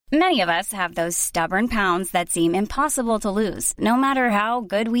Many of us have those stubborn pounds that seem impossible to lose, no matter how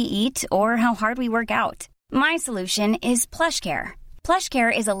good we eat or how hard we work out. My solution is PlushCare.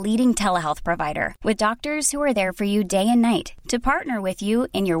 PlushCare is a leading telehealth provider with doctors who are there for you day and night to partner with you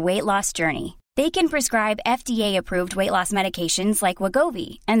in your weight loss journey. They can prescribe FDA-approved weight loss medications like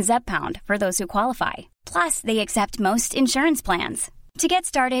Wegovy and Zepbound for those who qualify. Plus, they accept most insurance plans. To get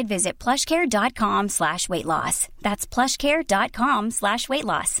started, visit plushcare.com/weightloss. That's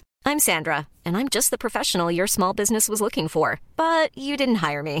plushcare.com/weightloss. I'm Sandra, and I'm just the professional your small business was looking for. But you didn't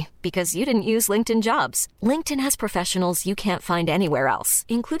hire me because you didn't use LinkedIn Jobs. LinkedIn has professionals you can't find anywhere else,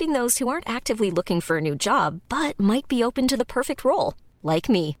 including those who aren't actively looking for a new job, but might be open to the perfect role, like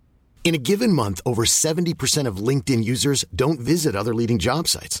me. In a given month, over 70% of LinkedIn users don't visit other leading job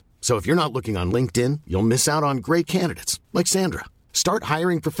sites. So if you're not looking on LinkedIn, you'll miss out on great candidates like Sandra. Start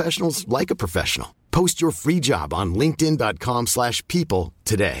hiring professionals like a professional. Post your free job on linkedin.com/people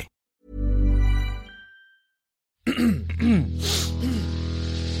today.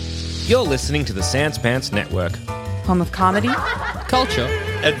 You're listening to the Sans Pants Network. Home of comedy, Culture.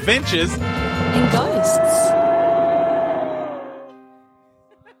 Adventures. and ghosts.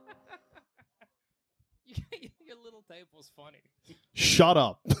 Your little tape was funny. Shut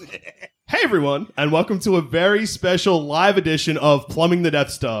up. Hey everyone, and welcome to a very special live edition of Plumbing the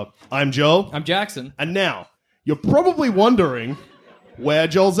Death Star. I'm Joel. I'm Jackson. And now, you're probably wondering where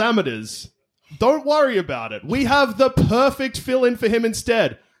Joel Zammett is. Don't worry about it. We have the perfect fill-in for him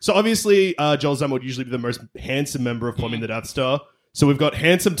instead. So obviously, Joel Zammett would usually be the most handsome member of Plumbing the Death Star. So we've got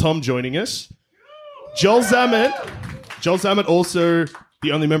Handsome Tom joining us. Joel Zammett also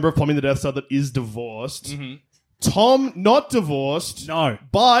the only member of Plumbing the Death Star that is divorced. Mm-hmm. Tom, not divorced. No.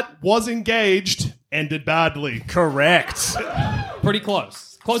 But was engaged, ended badly. Correct. Pretty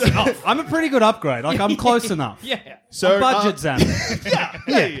close. Close enough. I'm a pretty good upgrade. Like, I'm close enough. Yeah. So, Budget Zam.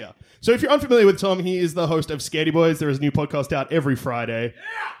 Yeah. So if you're unfamiliar with Tom, he is the host of Scaredy Boys. There is a new podcast out every Friday.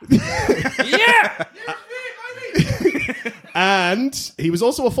 Yeah! And he was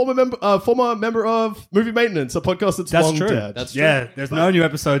also a former member of Movie Maintenance, a podcast that's long true. dead. That's true. Yeah, there's no new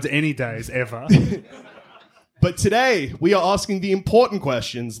episodes any days ever. But today, we are asking the important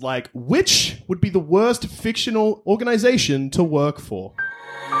questions like, which would be the worst fictional organization to work for?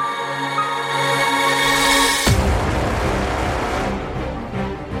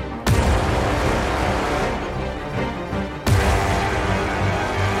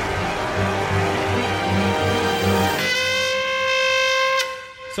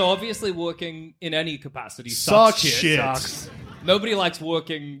 So obviously working in any capacity Sucks sucks shit. Sucks. Nobody likes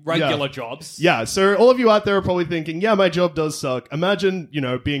working regular jobs. Yeah, so all of you out there are probably thinking, yeah, my job does suck. Imagine,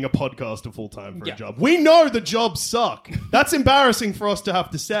 being a podcaster full-time for a job. We know the jobs suck. That's embarrassing for us to have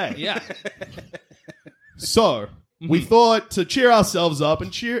to say. Yeah. So, we thought to cheer ourselves up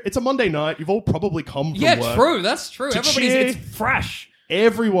and it's a Monday night. You've all probably come from work. True. That's true. To It's fresh.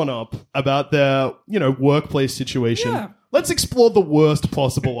 Everyone up about their, workplace situation. Yeah. Let's explore the worst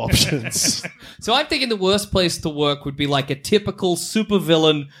possible options. So I'm thinking the worst place to work would be like a typical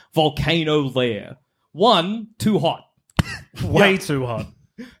supervillain volcano lair. 1, too hot. Way too hot.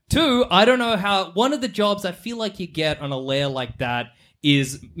 2, I don't know how... One of the jobs I feel like you get on a lair like that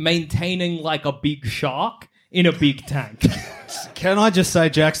is maintaining like a big shark in a big tank. Can I just say,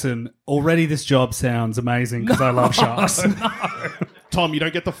 Jackson, already this job sounds amazing because I love sharks. Tom, you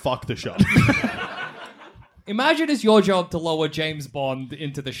don't get to fuck the shark. Imagine it's your job to lower James Bond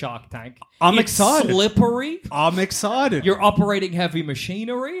into the shark tank. I'm It's excited. Slippery. I'm excited. You're operating heavy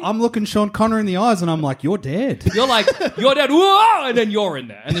machinery. I'm looking Sean Connery in the eyes and I'm like, you're dead. You're like, you're dead, whoa! And then you're in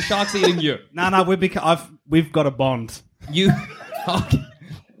there, and the shark's eating you. No, we've got a bond. You...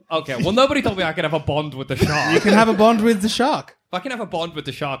 Okay, well, nobody told me I could have a bond with the shark. You can have a bond with the shark. If I can have a bond with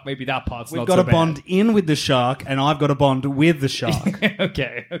the shark, maybe that part's We've not got so a bond in with the shark and I've got a bond with the shark. bad.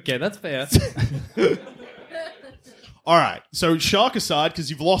 Okay, that's fair. All right, so shark aside, because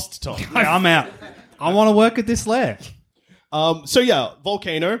you've lost Tom. Yeah, I'm out. I want to work at this lair.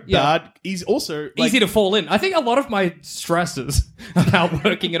 Volcano, bad. He's also... Easy to fall in. I think a lot of my stresses about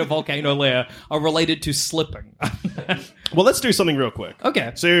working in a volcano lair are related to slipping. Well, let's do something real quick.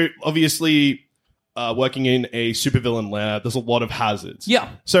 Okay. So, obviously, working in a supervillain lair, there's a lot of hazards. Yeah.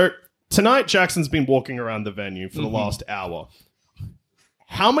 So, tonight, Jackson's been walking around the venue for the last hour.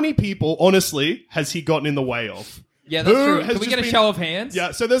 How many people, honestly, has he gotten in the way of? Yeah, that's Who true. has Can we just get a been- show of hands?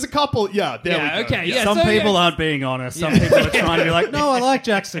 Yeah, so there's a couple. Yeah, there Yeah, we go. okay, yeah. Some so, people aren't being honest. Some people are trying to be like, no, I like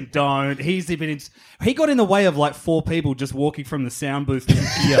Jackson. Don't. He got in the way of like 4 people just walking from the sound booth to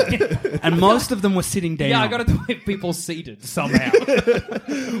here. And most of them were sitting down. Yeah, I got to do it. People seated somehow.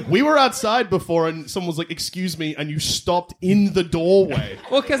 We were outside before and someone was like, excuse me, and you stopped in the doorway.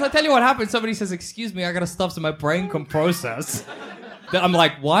 Well, because I tell you what happened. Somebody says, excuse me, I got to stuff so my brain can process. I'm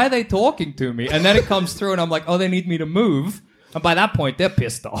like, why are they talking to me? And then it comes through and I'm like, oh, they need me to move. And by that point, they're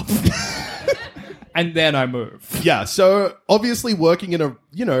pissed off. And then I move. Yeah, so obviously working in a,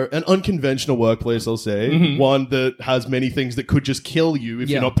 an unconventional workplace, I'll say, one that has many things that could just kill you if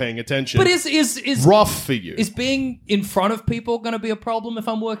you're not paying attention. But is rough for you. Is being in front of people going to be a problem if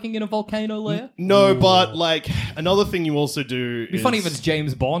I'm working in a volcano lair? No, but like another thing you also do It'd be funny if it's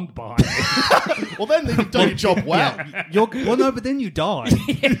James Bond behind me. Well, then you've done your job well. Well, no, but then you die.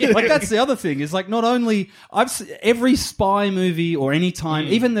 Like, that's the other thing. Is like, not only every spy movie or any time,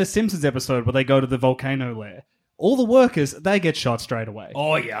 even the Simpsons episode where they go to the volcano lair, all the workers, they get shot straight away.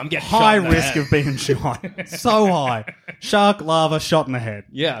 Oh, yeah, I'm getting High shot in the risk head. of being shot. So high. Shark, lava, shot in the head.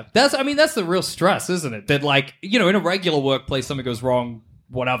 Yeah, that's the real stress, isn't it? That like, in a regular workplace, something goes wrong,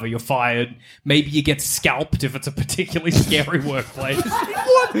 whatever, you're fired. Maybe you get scalped if it's a particularly scary workplace.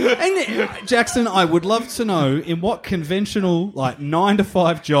 What? And Jackson, I would love to know in what conventional, like,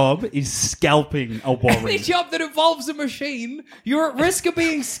 9-to-5 job is scalping a Any warrior? job that involves a machine, you're at risk of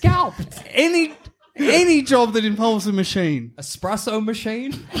being scalped. Any job that involves a machine. Espresso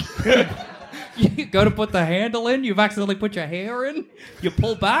machine. You go to put the handle in, you've accidentally put your hair in, you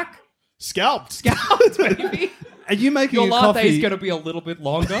pull back, Scalped. scalped, baby. Are you making Your a latte is coffee? going to be a little bit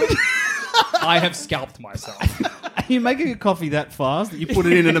longer. I have scalped myself. Are you making a coffee that fast that you put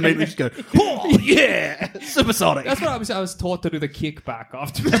it in and immediately just go, oh, yeah, supersonic? That's what I was taught to do the kickback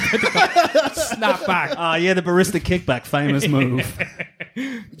after snap back. Yeah, the barista kickback, famous move.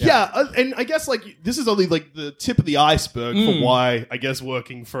 Yeah, and I guess like this is only like the tip of the iceberg for why I guess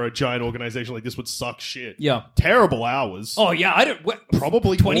working for a giant organization like this would suck shit. Yeah. Terrible hours. Oh yeah, I don't.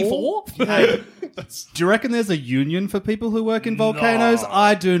 Probably 24. Hey, do you reckon there's a union for people who work in volcanoes? No.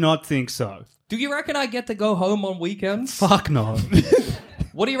 I do not think so. Do you reckon I get to go home on weekends? Fuck no.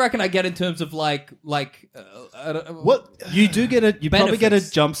 What do you reckon I get in terms of like? What? You do get you probably get a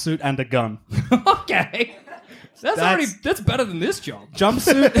Benefits. jumpsuit and a gun. Okay, that's better than this job.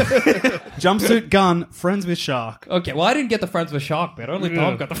 Jumpsuit, gun, friends with shark. Okay, well I didn't get the friends with shark bit. Only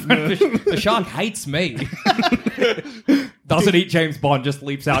Tom got the friends with shark. The shark hates me. Doesn't eat James Bond. Just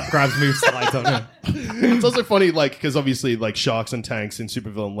leaps out, grabs me, slides on him. It's also funny, like, because obviously, like, sharks and tanks in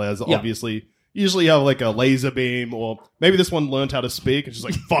supervillain lairs Yeah. obviously usually have, like, a laser beam, or maybe this one learned how to speak, and she's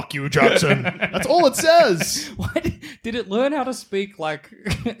like, fuck you, Jackson. That's all it says. Why did it learn how to speak like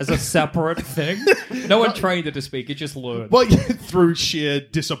as a separate thing? No one trained it to speak. It just learned. Well, through sheer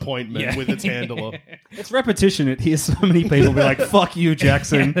disappointment Yeah. with its handler. It's repetition. It hears so many people be like, fuck you,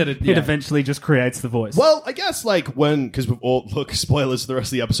 Jackson. Yeah, It yeah. eventually just creates the voice. Well, I guess, like, because we've all, look, spoilers for the rest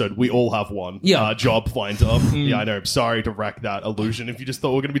of the episode, we all have one job lined up. Yeah, I know. I'm sorry to wreck that illusion if you just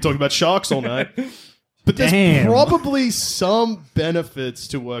thought we are going to be talking about sharks all night. But there's Damn. probably some benefits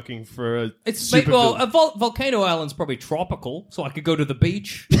to working for a supervillain. a volcano island's probably tropical, so I could go to the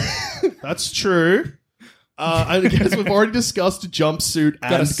beach. That's true. I guess we've already discussed jumpsuit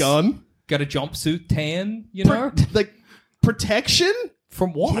and gun. Got a jumpsuit tan, you know? Like, protection?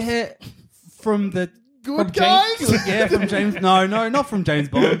 From what? yeah, from the Good From guys? James- yeah, from James. No, not from James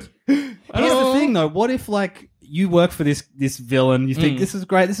Bond. Here's the thing, though. What if, like, you work for this villain, you think this is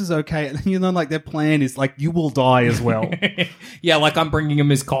great, this is okay, and then you know, like, their plan is like you will die as well. Yeah, like I'm bringing him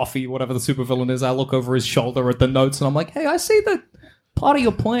his coffee, whatever the supervillain is. I look over his shoulder at the notes and I'm like, hey, I see that part of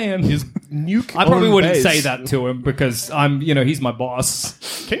your plan. Is nuke I probably on wouldn't base. say that to him because he's my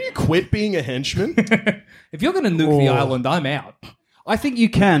boss. Can you quit being a henchman? If you're going to nuke the island, I'm out. I think you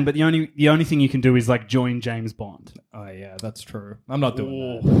can, but the only thing you can do is like join James Bond, Oh, yeah, that's true. I'm not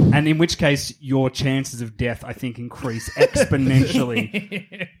doing that. and in which case your chances of death, I think, increase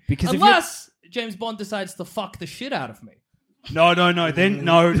exponentially. Because Unless James Bond decides to fuck the shit out of me. No. Then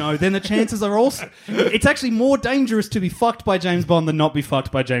the chances are also. It's actually more dangerous to be fucked by James Bond than not be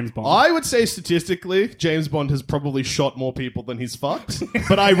fucked by James Bond. I would say statistically, James Bond has probably shot more people than he's fucked,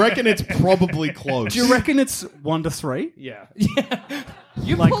 but I reckon it's probably close. Do you reckon it's 1 to 3? Yeah.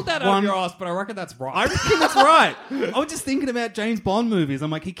 You Like pulled that out one- of your ass, but I reckon that's wrong. I reckon that's right. I was just thinking about James Bond movies.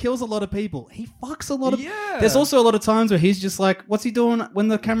 I'm like, he kills a lot of people. He fucks a lot of. Yeah. There's also a lot of times where he's just like, what's he doing when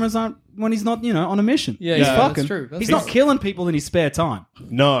the cameras aren't? When he's not, on a mission. Yeah, he's yeah, fucking. that's true. That's He's true. not killing people in his spare time.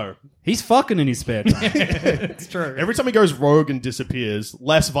 No. He's fucking in his spare time. It's true. Every time he goes rogue and disappears,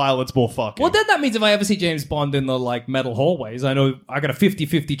 less violence, more fucking. Well, then that means if I ever see James Bond in the like metal hallways, I know I got a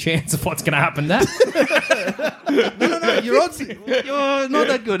 50-50 chance of what's going to happen then. No, you're not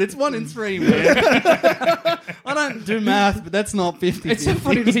that good. It's 1 in 3, man. I don't do math, but that's not 50. It's so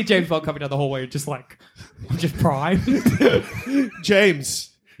funny to see James Bond coming down the hallway and just prime. James.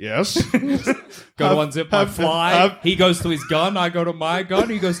 Yes. Go to unzip my fly. He goes to his gun. I go to my gun.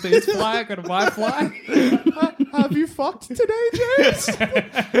 He goes to his fly. I go to my fly. Have you fucked today, James?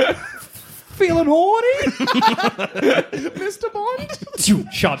 Feeling horny? Mr.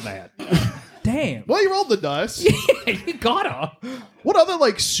 Bond? Shot man. Damn. Well, you rolled the dice. Yeah, you gotta. What other,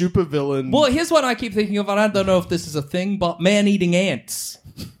 like, super villain? Well, here's what I keep thinking of, and I don't know if this is a thing, but man-eating ants.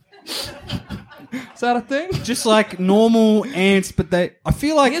 Is that a thing? Just like normal ants, but I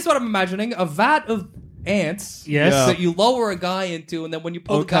feel like... Here's what I'm imagining. A vat of ants Yes. that you lower a guy into, and then when you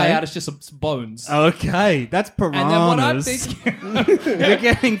pull the guy out, it's just some bones. Okay, that's piranhas. And then what I'm thinking... You're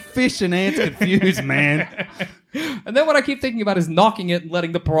getting fish and ants confused, man. And then what I keep thinking about is knocking it and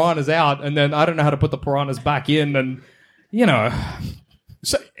letting the piranhas out, and then I don't know how to put the piranhas back in, and, you know...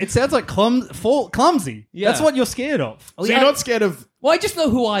 So it sounds like clumsy. Yeah. That's what you're scared of. So you're not scared of... Well, I just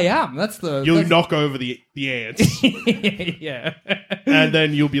know who I am. You'll knock over the ants. Yeah. And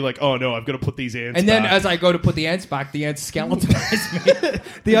then you'll be like, oh no, I've got to put these ants And then back. as I go to put the ants back, the ants skeletonize me.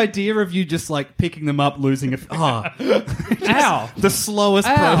 The idea of you just like picking them up, losing Ow. the slowest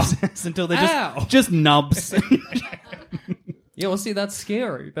Ow. process until they're just nubs. Yeah, well, see, that's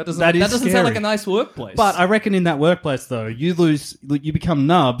scary. That doesn't scary. sound like a nice workplace. But I reckon in that workplace, though, you become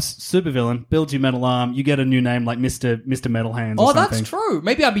nubs, supervillain, build your metal arm, you get a new name like Mr. Metal Hands. Or something. That's true.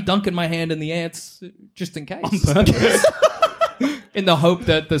 Maybe I'd be dunking my hand in the ants just in case. On purpose. In the hope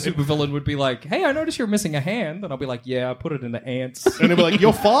that the supervillain would be like, hey, I noticed you're missing a hand. And I'll be like, yeah, I put it in the ants. And they'll be like,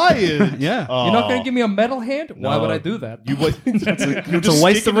 you're fired. Yeah. You're not going to give me a metal hand? Why would I do that? You're It's a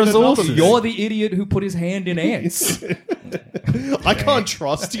waste of resources. You're the idiot who put his hand in ants. I can't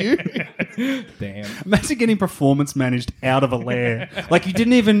trust you. Damn. Imagine getting performance managed out of a lair. Like you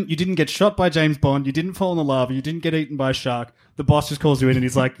didn't get shot by James Bond, you didn't fall in the lava, you didn't get eaten by a shark. The boss just calls you in and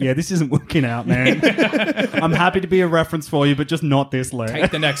he's like, yeah, this isn't working out, man. I'm happy to be a reference for you, but just not this lair.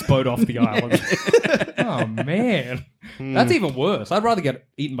 Take the next boat off the island. Oh, man. That's even worse. I'd rather get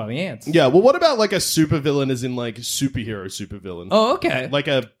eaten by the ants. Yeah, well, what about like a supervillain as in like superhero supervillain? Oh, okay. Like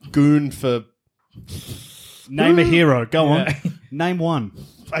a goon for Name a hero. Go on. Name one.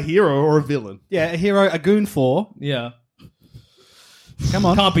 a hero or a villain? Yeah, a hero, a goon for. Yeah. Come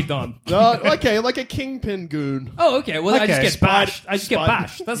on. Can't be done. Okay, like a kingpin goon. Oh, okay. Well, I just Okay. get bashed. I just get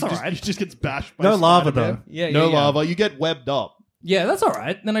bashed. That's all He right. just gets bashed by No lava, Spider-Man. though. Yeah, No yeah. lava. You get webbed up. Yeah, that's all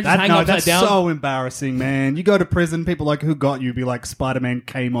right. Then I just hang upside That's down. so embarrassing, man. You go to prison, people like, who got you? Be like, Spider-Man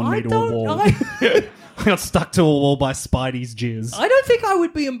came on me to a wall. I got stuck to a wall by Spidey's jizz. I don't think I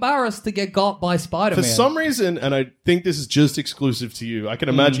would be embarrassed to get got by Spider-Man. For some reason, and I think this is just exclusive to you, I can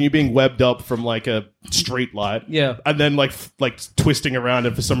imagine you being webbed up from like a street light. Yeah. And then like twisting around,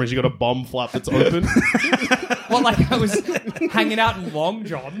 and for some reason you got a bomb flap that's open. Well, like I was hanging out in long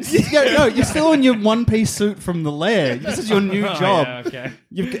johns. Yeah, no, you're still in your one-piece suit from the lair. This is your new job. Yeah,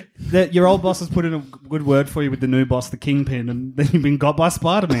 okay. Your old boss has put in a good word for you with the new boss, the Kingpin, and then you've been got by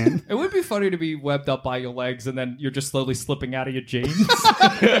Spider-Man. It would be funny to be webbed up by your legs and then you're just slowly slipping out of your jeans.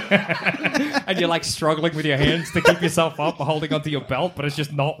 And you're like struggling with your hands to keep yourself up, holding onto your belt, but it's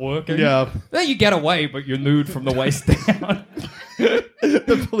just not working. Yeah. Then you get away, but you're nude from the waist down.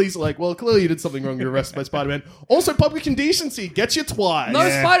 The police are like, well, clearly you did something wrong. You're arrested by Spider-Man. Also, public indecency gets you twice. No,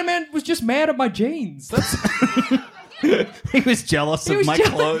 Spider-Man was just mad at my jeans. That's He was jealous he of was my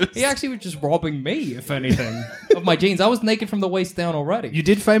just- clothes. He actually was just robbing me, if anything, of my jeans. I was naked from the waist down already. You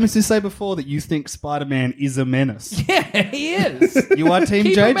did famously say before that you think Spider-Man is a menace. Yeah, he is. You are Team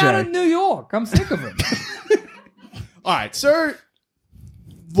Keep JJ. him out of New York. I'm sick of him. All right, so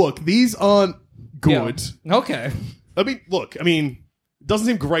look, these aren't good. Yeah. Okay. I mean, it doesn't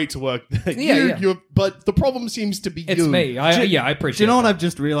seem great to work. Yeah. But the problem seems to be It's you. me. I appreciate Do you know what that. I've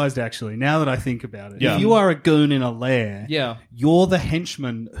just realized, actually, now that I think about it? Yeah. If you are a goon in a lair, Yeah. you're the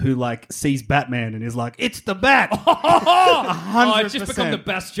henchman who, like, sees Batman and is like, it's the Bat! Oh, it's just become the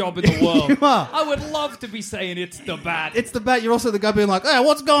best job in the world. You are. I would love to be saying it's the bat. It's the Bat. You're also the guy being like, hey,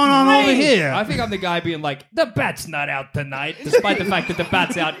 what's going on over here? I think I'm the guy being like, the bat's not out tonight, despite the fact that the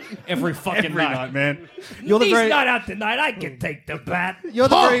bat's out every fucking Every night. night, man. You're the He's very... not out tonight. I can take the bat. You're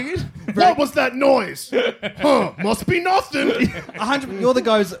the very... What was that noise? Huh? Must be nothing. 100. You're the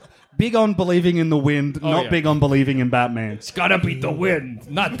guy who's big on believing in the wind, not yeah. big on believing in Batman. It's gotta be the wind,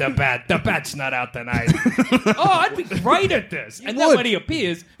 not the bat. The bat's not out tonight. Oh, I'd be great at this. And then would. when he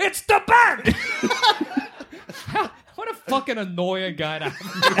appears, it's the bat! What a fucking annoying guy to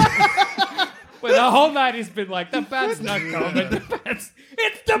have. Well, the whole night he's been like, the bat's not coming.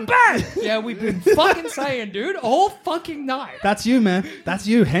 It's the bat! Yeah, we've been fucking saying, dude, all fucking night. That's you, man. That's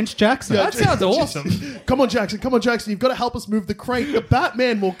you, Hench Jackson. That sounds awesome. Come on, Jackson. You've got to help us move the crate. The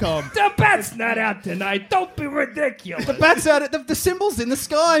Batman will come. The bat's not out tonight. Don't be ridiculous. The bat's out. The symbol's in the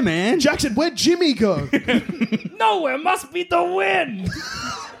sky, man. Jackson, where'd Jimmy go? Nowhere. Must be the wind.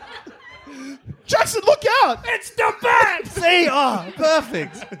 Jackson, look out! It's the bat! See? Oh,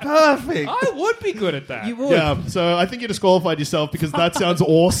 perfect. Perfect. I would be good at that. You would. Yeah, so I think you disqualified yourself because that sounds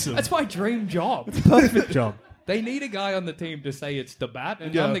awesome. That's my dream job. Perfect job. They need a guy on the team to say it's the bat,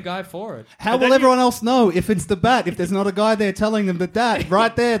 and Yeah. I'm the guy for it. How will everyone else know if it's the bat if there's not a guy there telling them that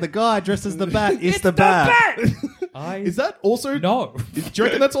right there, the guy dressed as the bat is It's the bat? Is that also... No. Do you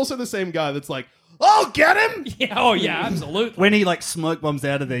reckon that's also the same guy that's like, oh, get him! Yeah, oh yeah, absolutely. When he like smoke bombs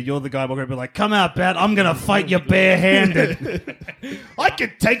out of there, you're the guy walking be like, "Come out, bat! I'm gonna fight you barehanded." I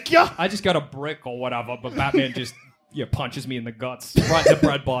can take you! I just got a brick or whatever, but Batman just punches me in the guts right in the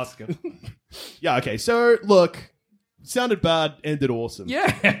bread basket. Yeah, okay, so look, sounded bad, ended awesome.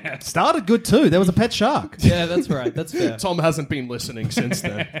 Yeah. Started good too. There was a pet shark. Yeah, that's right. That's fair. Tom hasn't been listening since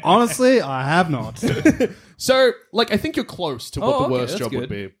then. Honestly, I have not. So, like, I think you're close to what Oh, the okay, worst that's job would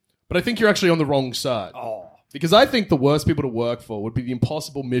good. be. But I think you're actually on the wrong side. Oh. Because I think the worst people to work for would be the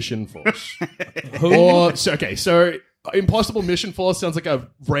Impossible Mission Force. So Impossible Mission Force sounds like a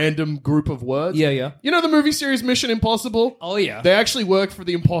random group of words. Yeah, yeah. You know the movie series Mission Impossible? Oh, yeah. They actually work for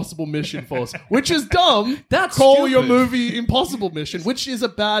the Impossible Mission Force, which is dumb. That's Call stupid. your movie Impossible Mission, which is a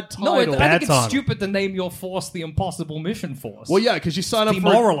bad title. No, I think Bad it's title. stupid to name your force the Impossible Mission Force. Well, yeah, because you sign up for...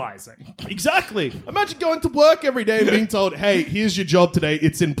 Demoralizing. Exactly. Imagine going to work every day and being told, hey, here's your job today.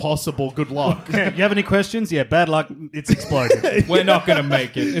 It's impossible. Good luck. You have any questions? Yeah, bad luck. It's exploded. We're not going to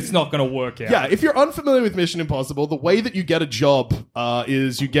make it. It's not going to work out. Yeah, if you're unfamiliar with Mission Impossible, the way that you get a job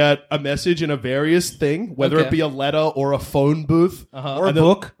is you get a message in a various thing, whether Okay. it be a letter or a phone booth. Or a and then-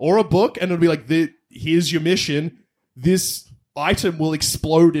 book. Or a book, and it'll be like, here's your mission. This item will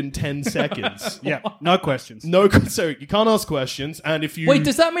explode in 10 seconds. Yeah, no questions. No, so you can't ask questions, and if you... Wait,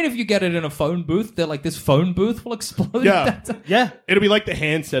 does that mean if you get it in a phone booth, they're like, this phone booth will explode? Yeah. Yeah. It'll be like the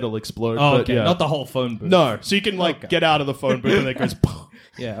handset will explode. Oh, but okay. yeah. Not the whole phone booth. No, so you can Okay. get out of the phone booth and it goes...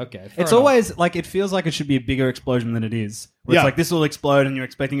 Yeah, okay. Fair It's enough. always like it feels like it should be a bigger explosion than it is. Where Yeah. It's like this will explode and you're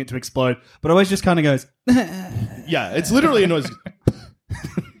expecting it to explode, but it always just kind of goes. Yeah, it's literally a noise.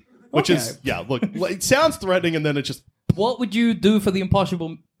 Which is, yeah, look, it sounds threatening and then it just... What would you do for the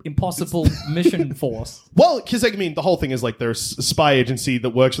impossible mission force? Well, because, I mean, the whole thing is like there's a spy agency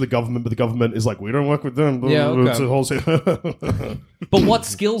that works for the government, but the government is like, we don't work with them. Yeah, okay. It's a whole But what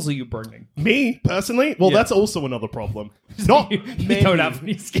skills are you bringing? Me, personally? Well, Yeah. that's also another problem. Not You many. don't have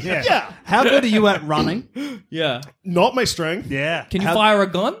any skills. Yeah, How good are you at running? Yeah. not my strength. Yeah. Can you fire a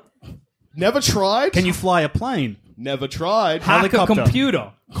gun? Never tried. Can you fly a plane? Never tried. Hack a Helicopter.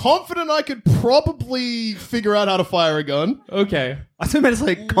 computer? Confident I could probably figure out how to fire a gun. Okay. I think it's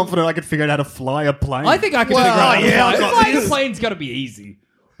like confident I could figure out how to fly a plane. I think I can Well, figure out how to yeah, fly. I've got Flying a this. plane's got to be easy.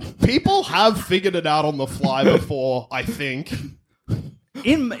 People have figured it out on the fly before, I think.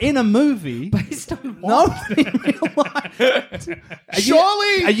 in a movie. Based on No, what? in real life.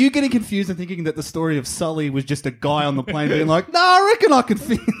 Surely... Are you getting confused and thinking that the story of Sully was just a guy on the plane being like, "Nah, I reckon I can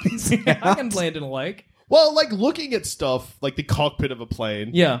figure this I out." can land in a lake. Well, like looking at stuff, like the cockpit of a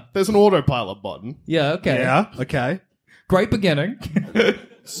plane. Yeah. There's an autopilot button. Yeah, okay. Yeah. Okay. Great beginning.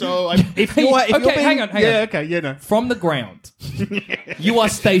 So I... If you're Okay, being, hang on. Yeah. Okay. You know. From the ground. You are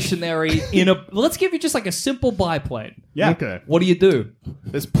stationary in a... Let's give you just like a simple biplane. Yeah. Okay. What do you do?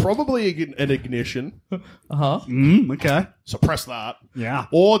 There's probably an ignition. Uh-huh. Okay. So press that. Yeah.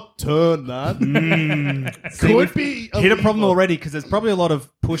 Or turn that. Could be Hit a problem lever. already because there's probably a lot of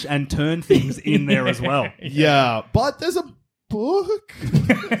push and turn things in there as well. Yeah, but there's a book.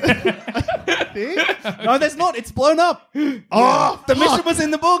 I think. No, there's not. It's blown up. Oh, The mission was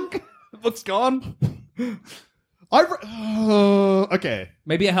in the book. The book's gone. Okay.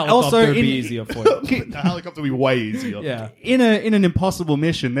 Maybe a helicopter Also, would be in- easier for you. A helicopter would be way easier. Yeah. In an impossible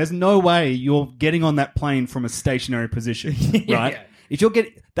mission, there's no way you're getting on that plane from a stationary position, right? Yeah. If you're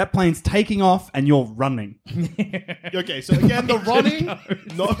that plane's taking off and you're running. Okay, so again, the running.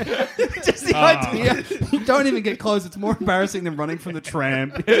 Not, Just the idea. You don't even get close. It's more embarrassing than running from the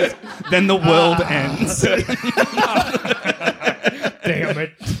tram. Because then the world ends. Damn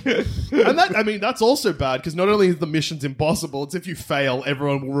it. and I mean, that's also bad because not only is the mission's impossible, it's if you fail,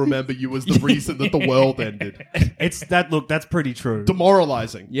 everyone will remember you as the reason that the world ended. That's pretty true.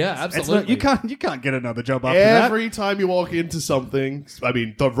 Demoralizing. Yeah, absolutely. You can't get another job after that. Every time you walk into something, I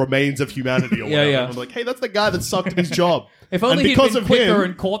mean, the remains of humanity or whatever, yeah. I'm like, hey, that's the guy that sucked at his job. If only he'd been quicker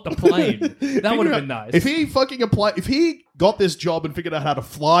and caught the plane, that would have been nice. If he if he got this job and figured out how to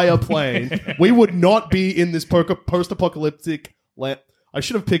fly a plane, we would not be in this post-apocalyptic land. I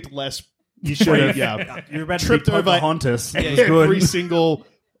should have picked less. You should have. Yeah, You're about tripped to be over Pocahontas. It was every good. single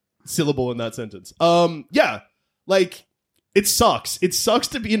syllable in that sentence. Yeah, like it sucks. It sucks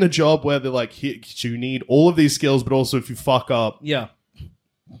to be in a job where they're like, you need all of these skills, but also if you fuck up, Yeah.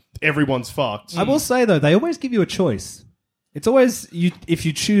 everyone's fucked. I will say though, they always give you a choice. It's always if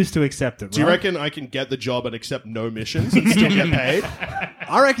you choose to accept it. Do you right? reckon I can get the job and accept no missions and still get paid?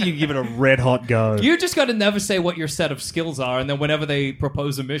 I reckon you can give it a red hot go. You just got to never say what your set of skills are, and then whenever they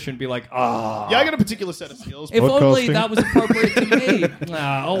propose a mission, be like, ah. Yeah, I got a particular set of skills. If only Podcasting. that was appropriate to me.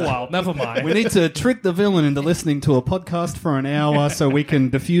 Oh, well, never mind. We need to trick the villain into listening to a podcast for an hour so we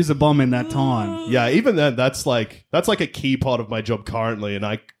can defuse a bomb in that time. Yeah, even then, that's like a key part of my job currently, and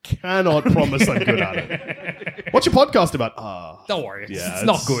I cannot promise I'm good at it. What's your podcast about? Don't worry. Yeah, it's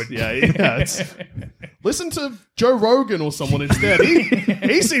not good. Yeah. Listen to Joe Rogan or someone instead.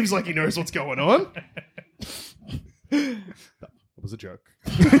 He seems like he knows what's going on. That was a joke.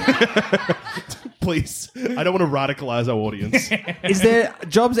 Please, I don't want to radicalize our audience. Is there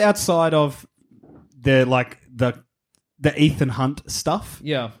jobs outside of the Ethan Hunt stuff,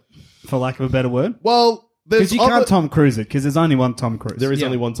 Yeah. for lack of a better word? Well, Because you can't Tom Cruise it, because there's only one Tom Cruise. There is Yeah.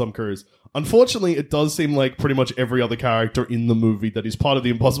 only one Tom Cruise. Unfortunately, it does seem like pretty much every other character in the movie that is part of the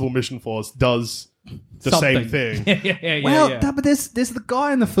Impossible Mission Force does the Something. same thing. yeah. Well, but there's the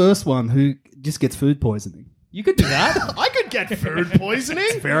guy in the first one who just gets food poisoning. You could do that. I could get food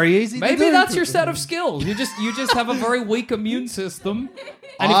poisoning. Very easy. to Maybe do. that's your set of skills. You just have a very weak immune system,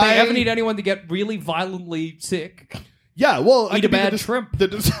 and if they ever need anyone to get really violently sick, Yeah, well, I Eat a could be bad the shrimp.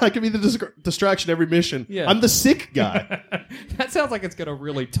 I could be the distraction every mission. Yeah. I'm the sick guy. that sounds like it's gonna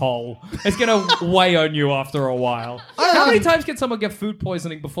really toll. It's gonna weigh on you after a while. How many times can someone get food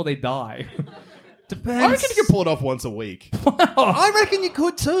poisoning before they die? Depends. I reckon you can pull it off once a week. I reckon you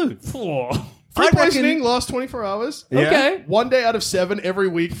could too. Food I reckon- poisoning lasts 24 hours. Yeah. Okay. 1 day out of 7 every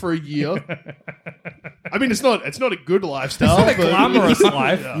week for a year. I mean, it's not a good lifestyle. It's not a but- glamorous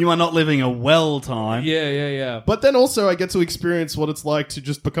life. You are not living a well time. Yeah. But then also, I get to experience what it's like to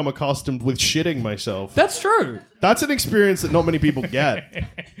just become accustomed with shitting myself. That's true. That's an experience that not many people get.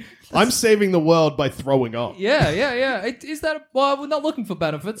 I'm saving the world by throwing up. Yeah. Is that? Well, we're not looking for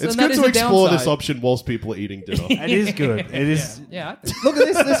benefits. It's and that good is to a explore downside. this option whilst people are eating dinner. It is good. It is. Yeah. Look at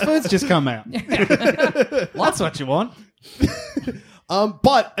this. This food's just come out. That's what you want.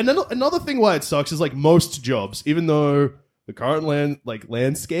 But another thing why it sucks is like most jobs, even though the current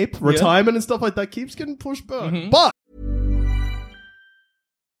landscape, retirement and stuff like that keeps getting pushed back. Mm-hmm. But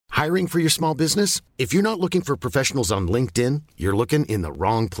Hiring for your small business? If you're not looking for professionals on LinkedIn, you're looking in the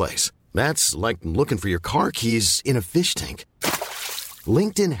wrong place. That's like looking for your car keys in a fish tank.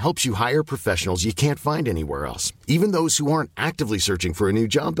 LinkedIn helps you hire professionals you can't find anywhere else, even those who aren't actively searching for a new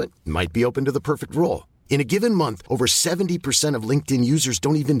job but might be open to the perfect role. In a given month, over 70% of LinkedIn users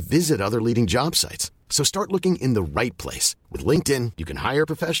don't even visit other leading job sites. So start looking in the right place. With LinkedIn, you can hire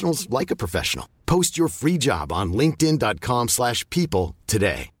professionals like a professional. Post your free job on linkedin.com/people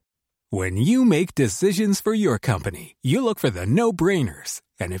today. When you make decisions for your company, you look for the no-brainers.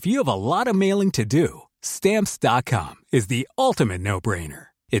 And if you have a lot of mailing to do, Stamps.com is the ultimate no-brainer.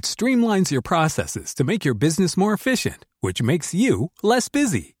 It streamlines your processes to make your business more efficient, which makes you less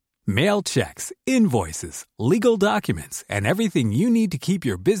busy. Mail checks, invoices, legal documents, and everything you need to keep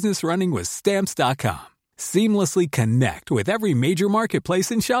your business running with Stamps.com. Seamlessly connect with every major marketplace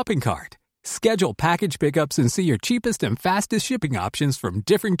and shopping cart. Schedule package pickups and see your cheapest and fastest shipping options from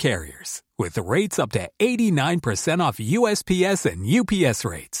different carriers. With rates up to 89% off USPS and UPS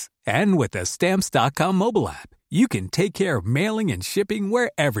rates. And with the Stamps.com mobile app, you can take care of mailing and shipping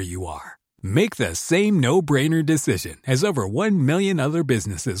wherever you are. Make the same no-brainer decision as over 1 million other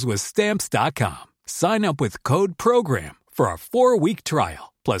businesses with Stamps.com. Sign up with code PROGRAM for a 4-week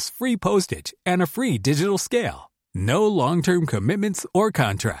trial, plus free postage and a free digital scale. No long-term commitments or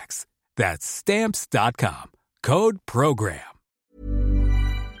contracts. That's Stamps.com. Code PROGRAM.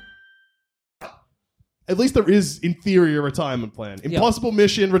 at least there is, in theory, a retirement plan. Impossible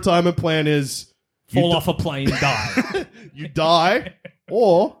Mission retirement plan is... Fall off a plane, die. You die,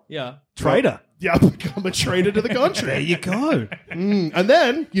 or... Yeah. Traitor. Yeah, become a traitor to the country. There you go. And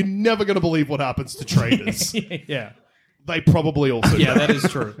then you're never going to believe what happens to traitors. Yeah. they probably also Yeah, know. that is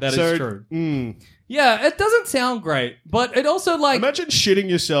true. That is So, true. Yeah, it doesn't sound great, but it also like Imagine shitting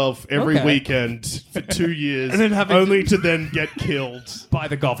yourself every Okay. weekend for 2 years, And then having only to then get killed. by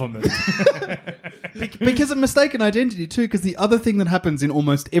the government. Because of mistaken identity too. Because the other thing that happens in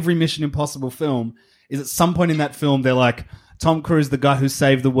almost every Mission Impossible film is at some point in that film they're like, Tom Cruise, the guy who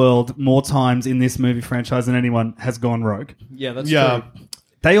saved the world more times in this movie franchise than anyone, has gone rogue. Yeah, that's Yeah.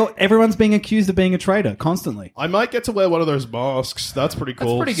 true. Everyone's being accused of being a traitor constantly. I might get to wear one of those masks. That's pretty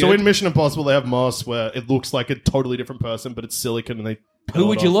cool. pretty So good. in Mission Impossible, they have masks where it looks like a totally different person, but it's silicone, and they. Who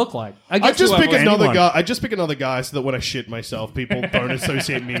would you off. look like? I just pick whoever- another anyone. guy. I just pick another guy so that when I shit myself, people don't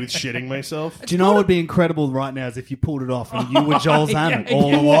associate me with shitting myself. Do you know what would be incredible right now is if you pulled it off and you were Joel Zammett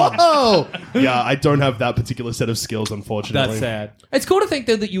all along. Oh, yeah. I don't have that particular set of skills, unfortunately. That's sad. It's cool to think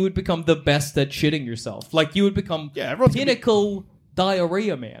though that you would become the best at shitting yourself. Like you would become everyone's gonna be- pinnacle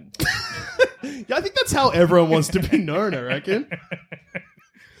diarrhea man. Yeah, I think that's how everyone wants to be known. I reckon.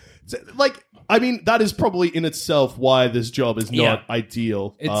 So, I mean, that is probably in itself why this job is not Yeah.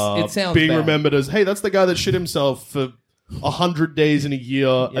 ideal. It sounds being bad. remembered as, hey, that's the guy that shit himself for 100 days in a year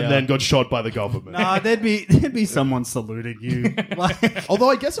Yeah. and then got shot by the government. Nah, there'd be someone saluting you. Like, Although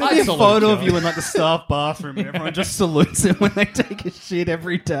I guess there'd be a salute photo you. of you in like the staff bathroom and everyone just salutes him when they take a shit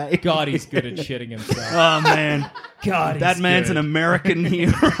every day. God, he's good at shitting himself. Oh man, God, that man's good. an American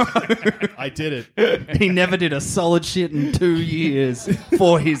hero. I did it. He never did a solid shit in 2 years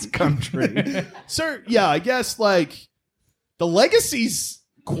for his country. So yeah, I guess the legacy's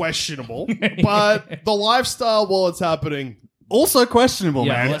questionable, but the lifestyle while it's happening. Also questionable,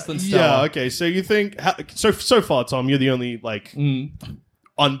 Yeah, man. less than stellar. Yeah, okay. So you think so far, Tom? You're the only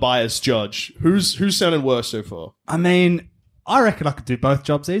unbiased judge. Who's sounded worse so far? I mean, I reckon I could do both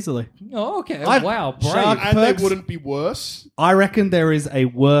jobs easily. Oh, okay. I've- Wow, brave. Shark- And Perks? they wouldn't be worse. I reckon there is a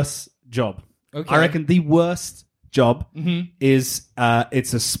worse job. Okay. I reckon the worst job is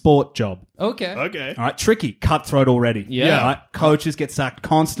it's a sport job. Okay. Okay, All right, tricky, cutthroat already. Yeah. All right, coaches get sacked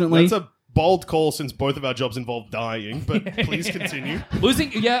constantly. that's a bold call since both of our jobs involve dying. But please continue. Losing,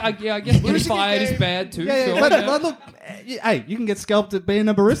 I guess getting Losing a fired is game. bad too. Yeah, sure, but yeah. look, hey, you can get scalped at being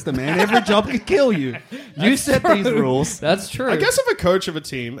a barista, man. Every job could kill you. You set these rules. That's true. I guess if a coach of a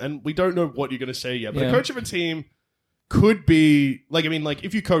team, and we don't know what you're going to say yet, but Yeah. a coach of a team could be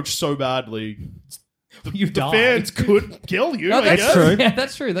if you coach so badly, you the die. fans could kill you. No, I that's guess. true. Yeah,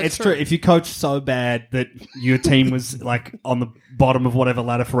 that's true. That's It's true. If you coach so bad that your team was like on the bottom of whatever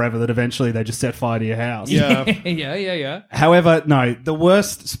ladder forever, that eventually they just set fire to your house. Yeah. yeah. However, no, the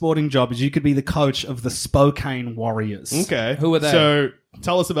worst sporting job is you could be the coach of the Spokane Warriors. Okay. Who are they? So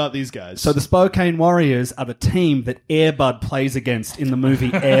tell us about these guys. So the Spokane Warriors are the team that Air Bud plays against in the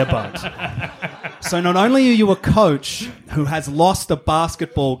movie Air Bud. So not only are you a coach who has lost a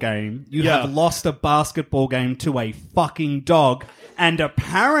basketball game, you Yeah. have lost a basketball game to a fucking dog, and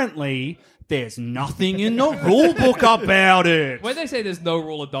apparently there's nothing in the rule book about it. When they say there's no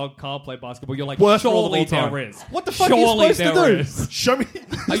rule a dog can't play basketball, you're like, Worst rule of surely all time. there is. What the fuck are you Surely supposed to there do? is. show me.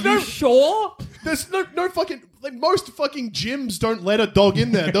 Are you sure? There's no fucking most fucking gyms don't let a dog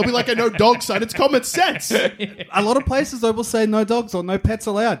in there. They'll be like a no dog sign. It's common sense. A lot of places though will say no dogs or no pets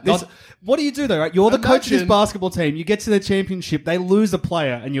allowed. What do you do though? Right? You're the coach of this Imagine- basketball team. You get to the championship. They lose a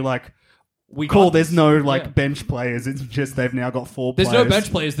player, and you're like, We "Cool." got There's this. no Yeah. bench players. It's just they've now got 4 There's players. no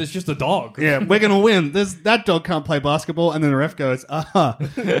bench players. There's just a dog. Yeah, we're gonna win. That dog can't play basketball, and then the ref goes,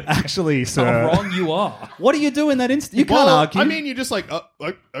 actually, sir, How wrong you are. what do you do in that instant? You can't Well, argue. I mean, you're just like,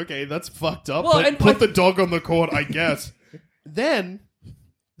 okay, that's fucked up. Well, but and put I- the dog on the court, I guess. Then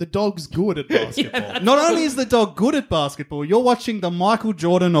the dog's good at basketball. not only is the dog good at basketball, you're watching the Michael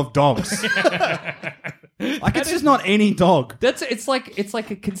Jordan of dogs. Like it's just not any dog. It's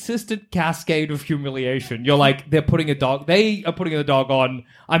like a consistent cascade of humiliation. You're like, they are putting a dog on,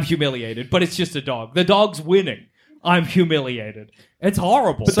 I'm humiliated, but it's just a dog. The dog's winning. I'm humiliated. It's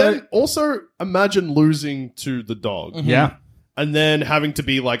horrible. But then also imagine losing to the dog. Yeah. And then having to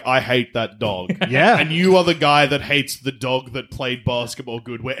be like, I hate that dog. Yeah. And you are the guy that hates the dog that played basketball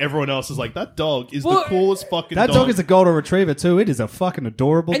good, where everyone else is like, that dog is Well, the coolest fucking That dog. dog is a golden retriever too. It is a fucking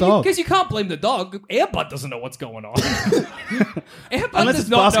adorable dog. Because you can't blame the dog. Airbud doesn't know what's going on. Airbud Unless does it's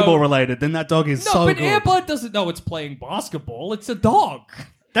not basketball know. related, then that dog is No, so but good. Airbud doesn't know it's playing basketball. It's a dog.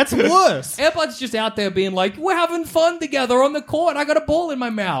 That's worse. Airbud's just out there being like, we're having fun together on the court. I got a ball in my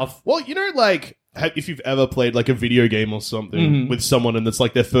mouth. Well, you know, like, if you've ever played like a video game or something with someone and it's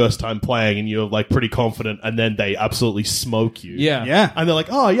like their first time playing and you're like pretty confident and then they absolutely smoke you. Yeah. And they're like,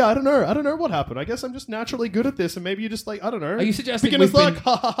 oh yeah, I don't know what happened. I guess I'm just naturally good at this and maybe you just like, I don't know. Are you suggesting beginner's we've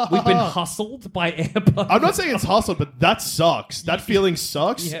luck. been hustled by AirBuds? I'm not saying it's hustled, but that sucks. That feeling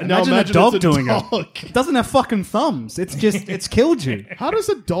sucks. Yeah. And now Imagine a imagine dog it's a doing dog. it doesn't have fucking thumbs. It's just it's killed you. How does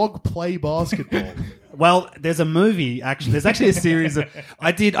a dog play basketball? Well, there's a movie, actually. There's actually a series of...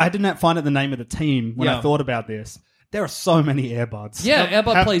 I didn't find out the name of the team when I thought about this. There are so many AirBuds. Yeah,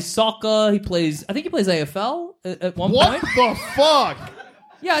 AirBud plays soccer. I think he plays AFL at one What point. the fuck?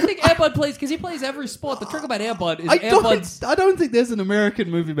 Yeah, I think AirBud plays, because he plays every sport. The trick about AirBud is I AirBuds... don't think there's an American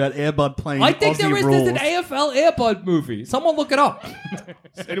movie about AirBud playing I think Aussie there is. rules. There's an AFL AirBud movie. Someone look it up.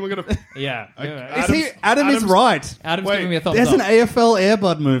 Is anyone gonna? Yeah. Adam is right. Adam's Wait, giving me a thumbs There's up. an AFL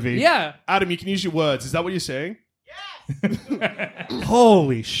AirBud movie. Yeah. Adam, you can use your words. Is that what you're saying?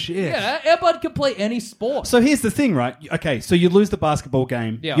 Holy shit. Yeah, AirBud can play any sport. So here's the thing, right? Okay, so you lose the basketball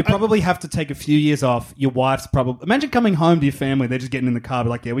game. Yeah. You probably have to take a few years off. Your wife's probably... Imagine coming home to your family. They're just getting in the car. Be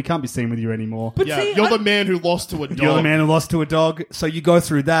like, yeah, we can't be seen with you anymore. But Yeah, see, you're the man who lost to a dog. You're the man who lost to a dog. So you go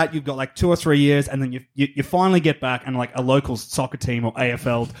through that. You've got like 2 or 3 years, and then you finally get back, and like a local soccer team or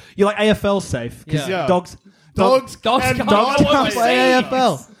AFL. You're like AFL safe because Yeah. dogs Dogs can't can't go play overseas.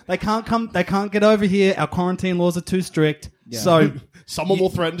 AFL. They can't come. They can't get over here. Our quarantine laws are too strict. So Someone will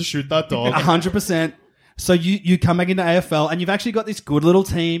threaten to shoot that dog. 100%. So you come back into AFL, and you've actually got this good little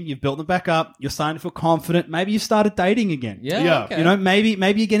team. You've built them back up. You're starting to feel confident. Maybe you've started dating again. Yeah, Yeah. okay. You know, maybe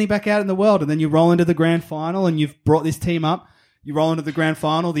you're getting back out in the world, and then you roll into the grand final, and you've brought this team up. You roll into the grand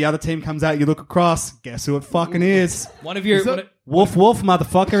final. The other team comes out. You look across. Guess who it fucking is? One of your Woof woof,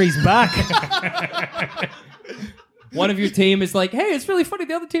 motherfucker. He's back. one of your team is like, hey, it's really funny.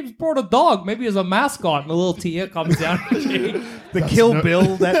 The other team's brought a dog, maybe as a mascot, and a little tear comes down. The Kill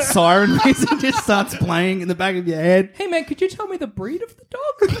Bill, that siren music just starts playing in the back of your head. Hey man, could you tell me the breed of the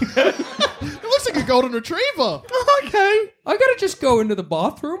dog? It looks like a golden retriever. Okay. I gotta just go into the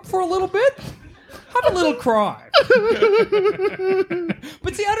bathroom for a little bit. Have a little cry.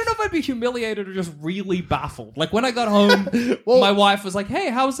 But see, I don't know if I'd be humiliated or just really baffled. Like when I got home, my wife was like, "Hey,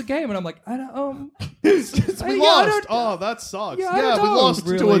 how was the game?" And I'm like, "I don't, We I lost. don't- Oh, that sucks. Yeah, I Yeah, don't we know, lost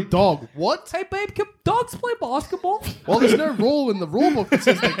to a really. dog. What? Hey babe, can dogs play basketball?" Well, there's no rule in the rule book that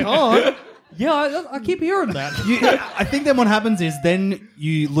says they can't. Yeah, I keep hearing that. I think then what happens is then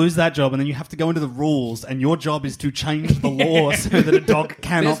you lose that job, and then you have to go into the rules, and your job is to change the law so that a dog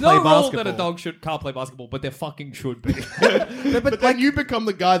cannot There's play no rule basketball. that a dog can't play basketball, but there fucking should be. But then you become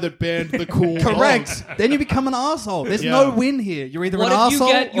the guy that banned the cool Correct. dog. Then you become an asshole. There's Yeah. no win here. You're either What an if you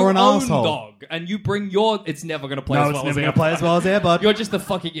asshole get or your an own asshole. dog and you bring your? It's never gonna play No, as it's well never as going to play as well as Airbud. You're just the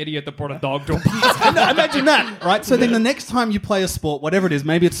fucking idiot that brought a dog to a Imagine that, right? So then the next time you play a sport, whatever it is,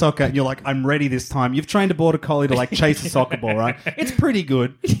 maybe it's soccer, and you're like, I'm ready this time. You've trained a border collie to like chase a soccer ball, right? It's pretty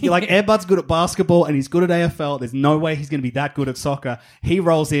good. You're like, Airbud's good at basketball and he's good at AFL. There's no way he's going to be that good at soccer. He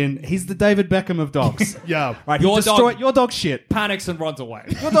rolls in. He's the David Beckham of dogs. Yeah. Right? Your Your dog shit. panics and runs away.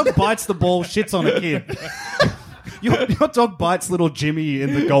 Your dog bites the ball, shits on a kid. Your dog bites little Jimmy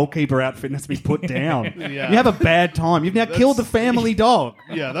in the goalkeeper outfit and has to be put down. Yeah. You have a bad time. You've now killed the family dog.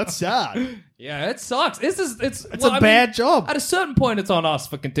 Yeah, that's sad. Yeah, it sucks. It's a bad job. At a certain point, it's on us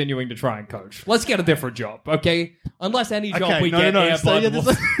for continuing to try and coach. Let's get a different job, okay? Unless any job we get So, Airbud yeah, will-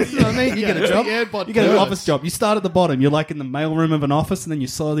 this is what I mean. You get a job. Airbud You get an first. office job. You start at the bottom. You're like in the mailroom of an office, and then you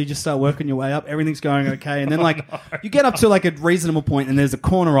slowly just start working your way up. Everything's going okay, and then like you get up to like a reasonable point, and there's a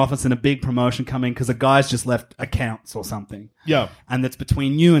corner office and a big promotion coming because a guy's just left accounts or something. Yeah. And that's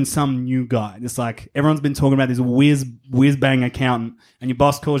between you and some new guy. It's like everyone's been talking about this whiz bang accountant, and your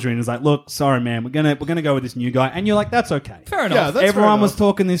boss calls you in and is like, "Look, sorry, man, we're gonna go with this new guy," and you're like, "That's okay." Fair enough. Yeah, that's fair Everyone enough. was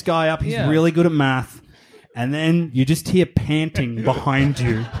talking this guy up. He's Yeah. really good at math. And then you just hear panting behind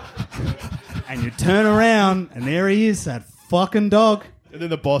you. And you turn around, and there he is, that fucking dog. And then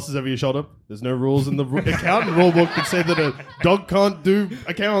the boss is over your shoulder. There's no rules in the accountant rule book that say that a dog can't do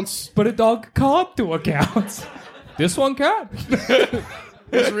accounts. But a dog can't do accounts. This one can.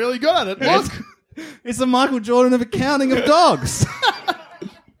 He's really good at it. Look. It's the Michael Jordan of accounting of dogs.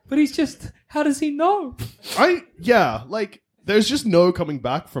 But he's just, how does he know? There's just no coming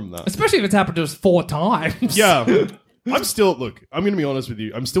back from that. Especially if it's happened to us 4 times. Yeah. I'm going to be honest with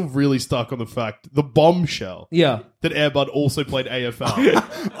you. I'm still really stuck on the fact, the bombshell, Yeah. that Airbud also played AFL.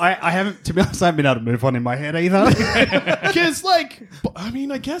 I haven't, to be honest, I haven't been able to move on in my head either. Because,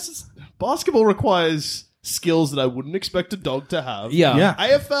 I guess basketball requires skills that I wouldn't expect a dog to have. Yeah. Yeah.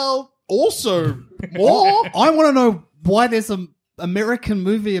 AFL also more. I want to know why there's an American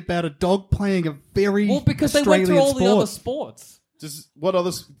movie about a dog playing a very Well, because they went through Australian all the other sport. sports. What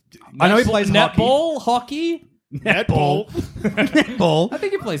others? I know he plays netball, hockey. Netball. netball. I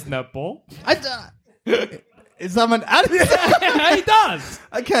think he plays netball. Is someone? He does.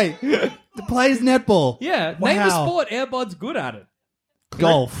 Okay, he plays netball. Yeah, Wow. name a sport. Airbud's good at it.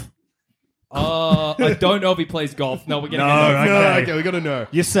 Golf. I don't know if he plays golf. No, we're getting Okay, we gotta know.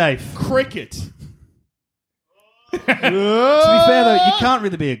 You're safe. Cricket. To be fair though, you can't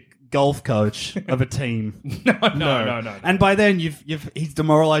really be a golf coach of a team. No. And by then, he's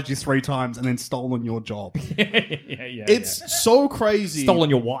demoralized you 3 times and then stolen your job. It's so crazy. Stolen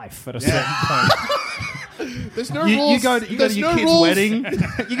your wife at a certain point. There's no You rules. go to There's your no kid's rules. wedding.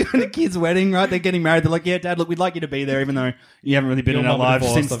 You go to kid's wedding, right? They're getting married. They're like, "Yeah, Dad, look, we'd like you to be there, even though you haven't really been Your in our mum are lives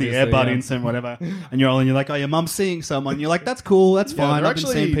divorced, since the obviously, Airbud yeah. incident, whatever." And you're like, "Oh, your mum's seeing someone." You're like, "That's cool. That's Yeah, fine. they're I've been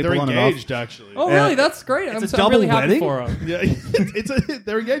seeing actually people on and engaged. off." Actually, Oh, really? That's great. It's I'm a really double happy wedding? for him. yeah,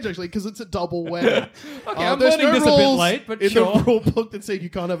 they're engaged actually because it's a double wedding. Okay, I'm there's learning this a bit late, but in sure. the rule book that says you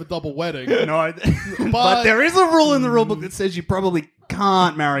can't have a double wedding. No, but there is a rule in the rule book that says you probably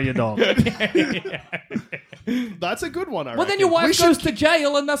can't marry your dog. That's a good one. I Well, then reckon. your We wife should goes to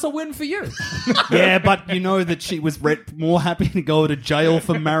jail, and that's a win for you. Yeah, but you know that she was more happy to go to jail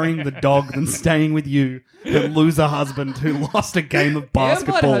for marrying the dog than staying with you and lose a husband who lost a game of Airbud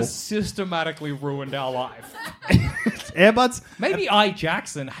basketball. has systematically ruined our life. Airbuds? Maybe I,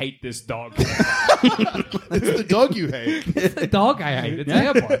 Jackson, hate this dog. It's the dog you hate. It's the dog I hate. It's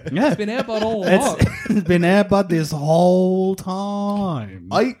Airbud. Yeah. It's been Airbud all along. It's been Airbud this whole time.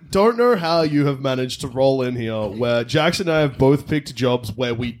 I don't know how you have managed to roll in here where Jackson and I have both picked jobs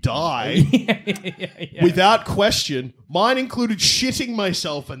where we die without question. Mine included shitting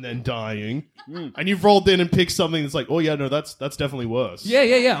myself and then dying. And you've rolled in and picked something that's like, oh yeah, no, that's definitely worse.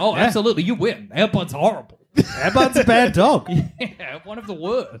 Yeah. Oh, absolutely. You win. Airbud's horrible. Airbud's a bad dog. Yeah, one of the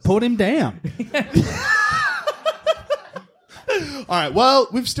worst. Put him down. All right, well,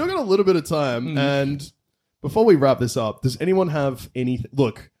 we've still got a little bit of time. And before we wrap this up, does anyone have anything?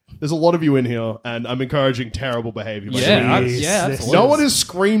 Look, there's a lot of you in here, and I'm encouraging terrible behavior. That's No one has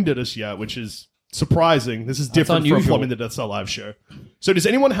screamed at us yet, which is surprising. This is different from unusual. Plumbing the Death Star live show. So does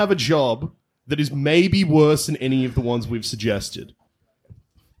anyone have a job that is maybe worse than any of the ones we've suggested?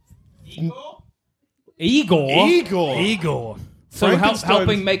 Igor. So Frankenstein's-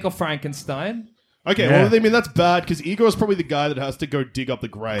 helping make a Frankenstein. Okay, Yeah. well, I mean, that's bad, because Igor's probably the guy that has to go dig up the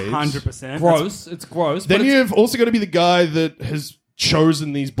graves. 100%. Gross. It's gross. Then but you've also got to be the guy that has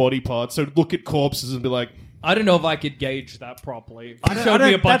chosen these body parts. So look at corpses and be like, I don't know if I could gauge that properly. I He don't- showed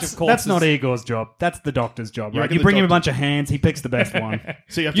me a bunch of corpses. That's not Igor's job. That's the doctor's job, right? reckon You the bring him a doctor- bunch of hands, he picks the best one.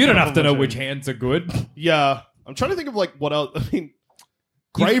 so You don't have to know which. which hands are good. Yeah, I'm trying to think of like what else. I mean,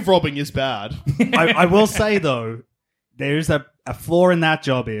 grave robbing is bad. I will say, though, there's a flaw in that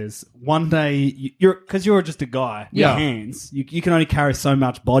job is one day, because you're just a guy with Yeah. hands, you can only carry so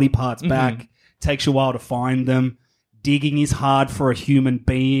much body parts back. Takes you a while to find them. Digging is hard for a human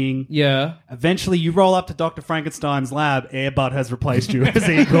being. Yeah. Eventually, you roll up to Dr. Frankenstein's lab. Airbud has replaced you as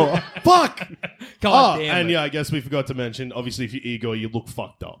Igor. Fuck. God damn and it. yeah, I guess we forgot to mention. Obviously, if you're Igor, you look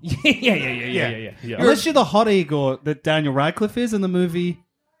fucked up. Yeah. Unless you're the hot Igor that Daniel Radcliffe is in the movie.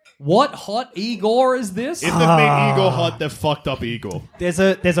 What hot Igor is this? If they've made Igor hot, they've fucked up Igor. There's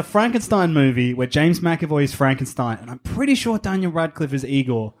a Frankenstein movie where James McAvoy is Frankenstein, and I'm pretty sure Daniel Radcliffe is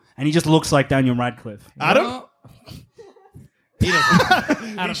Igor, and he just looks like Daniel Radcliffe. Adam?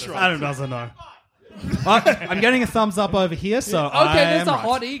 Adam doesn't know. I'm getting a thumbs up over here, so Okay, there's a right.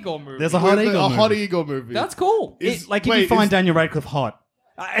 hot Igor movie. There's a hot Igor A movie. hot Igor movie. That's cool. Is- Like if wait, you find is- Daniel Radcliffe hot.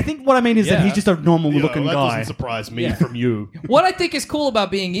 I think what I mean is that Yeah. he's just a normal looking that guy. doesn't surprise me Yeah. from you. What I think is cool about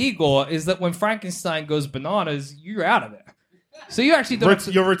being Igor is that when Frankenstein goes bananas, you're out of there. So you actually don't have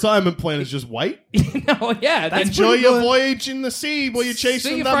to... Your retirement plan is just wait. No, yeah. That's Enjoy pretty your good. voyage in the sea while you're See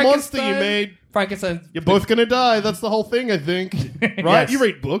chasing you, that monster you Frankenstein. made. Frankenstein. You're both gonna die. That's the whole thing, I think. Right? Yes. You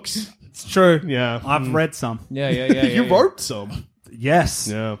read books. It's true. Yeah. I've read some. Yeah. You wrote some. Yes.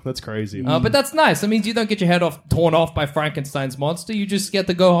 Yeah, that's crazy. But that's nice. That means you don't get your head torn off by Frankenstein's monster. You just get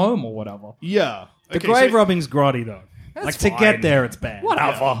to go home or whatever. Yeah. The grave robbing's grotty though. Like to fine. get there, it's bad.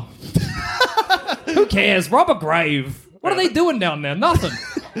 Whatever. Who cares? Rob a grave. What are they doing down there? Nothing.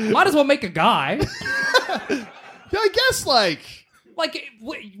 Might as well make a guy. Yeah, I guess like. Like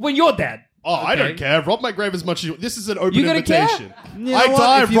when you're dead. Oh, I Okay. don't care. Rob my grave as much as you. This is an open You gonna care? invitation. You know I what?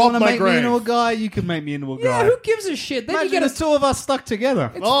 die. If you Rob want to my make me grave. into a guy, you can make me into a Yeah, guy. who gives a shit? Then Imagine you get the two of us stuck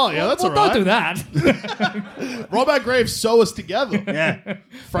together. Oh yeah, that's well, all right. don't do that. Rob our grave, sew us together. Yeah.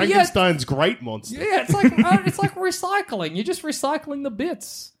 Frankenstein's great monster. Yeah, it's like recycling. You're just recycling the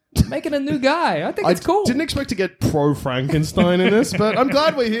bits. Making a new guy. I think it's cool. Didn't expect to get pro Frankenstein in this, but I'm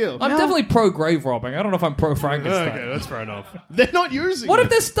glad we're here. I'm definitely pro grave robbing. I don't know if I'm pro Frankenstein. Okay, that's fair enough. They're not using What it. if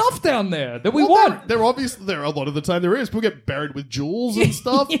there's stuff down there that we Well, want? They're obviously there. A lot of the time there is. People get buried with jewels and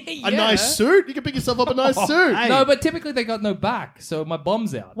stuff. Yeah. A nice suit. You can pick yourself up a nice suit. hey. No, but typically they got no back, so my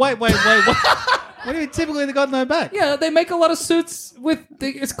bum's out. Wait. What do you mean typically they got no back? Yeah, they make a lot of suits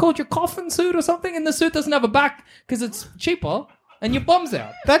it's called your coffin suit or something, and the suit doesn't have a back because it's cheaper, and your bum's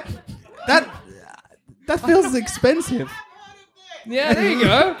out. That feels expensive. Yeah, there you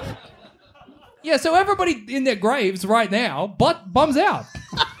go. Yeah, so everybody in their graves right now, bums out.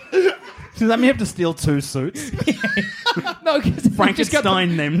 Does that mean you have to steal 2 suits? No, because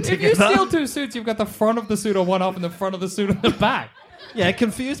Frankenstein them If you together. steal 2 suits, you've got the front of the suit on one half and the front of the suit on the back. Yeah, it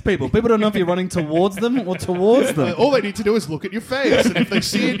confused people. People don't know if you're running towards them or towards them. All they need to do is look at your face, and if they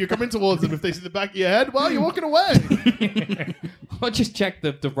see it, you're coming towards them. If they see the back of your head, well, you're walking away. Or just check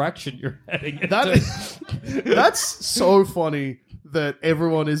the direction you're heading into. That's so funny that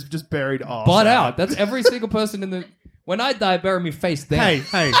everyone is just buried arse Butt out. That's every single person in the... When I die, bury me face down.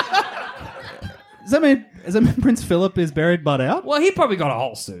 Hey. Does that mean Prince Philip is buried butt out? Well, he probably got a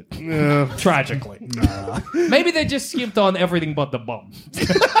whole suit. Tragically. Maybe they just skipped on everything but the bum.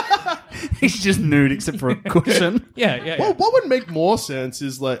 He's just nude except for a cushion. Yeah. Well, what would make more sense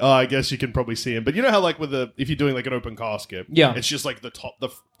is like, I guess you can probably see him, but you know how like if you're doing like an open casket, Yeah. it's just like the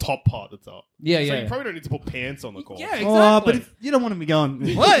top part that's up. Yeah, So yeah, you yeah. probably don't need to put pants on the corpse. Yeah, exactly. Oh, but if you don't want to be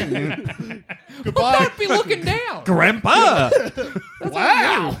going, what? Goodbye. Don't be looking down. Grandpa!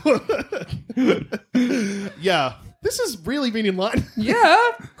 Wow. Yeah. This has really been in line.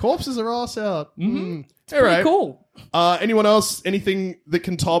 Yeah. Corpses are ass out. Mm-hmm. It's pretty cool. Anyone else? Anything that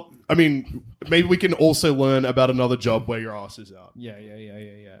can top? I mean, maybe we can also learn about another job where your ass is out. Yeah.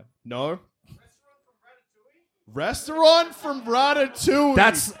 No? Restaurant from Ratatouille.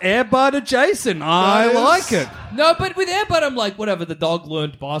 That's Airbud adjacent. I That is- like it. No, but with Airbud, I'm like, whatever, the dog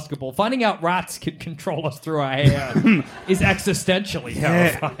learned basketball. Finding out rats can control us through our hair is existentially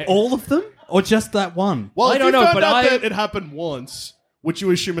terrifying. All of them? Or just that one? Well, I if don't you know, found but out I- that it happened once, would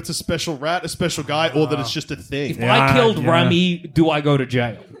you assume it's a special rat, a special guy, or that it's just a thing? If I killed yeah. Remy, do I go to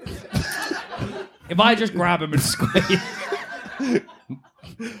jail? If I just grab him and squeeze...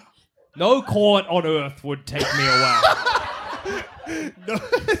 No court on earth would take me away.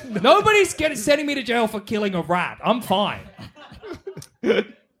 Nobody's sending me to jail for killing a rat. I'm fine. There's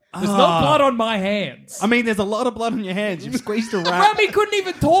no blood on my hands. I mean, there's a lot of blood on your hands. You've squeezed a rat. Remy couldn't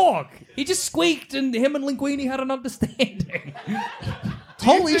even talk. He just squeaked and him and Linguini had an understanding.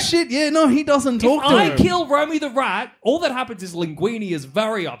 Holy shit, yeah, no, he doesn't talk If to I him. kill Remy the rat, all that happens is Linguini is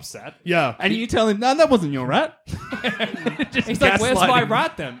very upset. Yeah. And you tell him, no, that wasn't your rat. He's like, where's my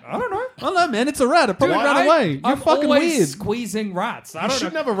rat then? I don't know. Oh no, man, it's a rat. It probably Dude, ran away. You're I'm fucking always weird. squeezing rats. I You don't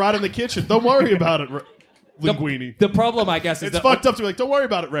shouldn't know. have a rat in the kitchen. Don't worry about it, Linguini. The problem, I guess, is It's that fucked up to be like, don't worry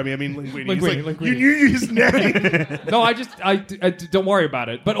about it, Remy. I mean, Linguini. He's Linguini, like, Linguini. you knew his name. No, I don't worry about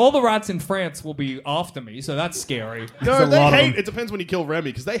it. But all the rats in France will be after me, so that's scary. No, a they lot of hate. them. It depends when you kill Remy,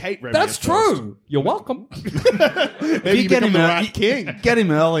 because they hate Remy. That's at first. true. You're welcome. Maybe you become the rat king. Get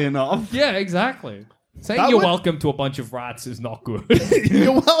him early enough. Yeah, exactly. Saying That you're would- welcome to a bunch of rats is not good.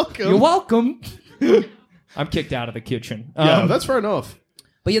 You're welcome. You're welcome. I'm kicked out of the kitchen. Yeah, that's fair enough.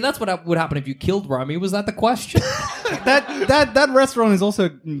 But yeah, that's what would happen if you killed Remy. Was that the question? That restaurant is also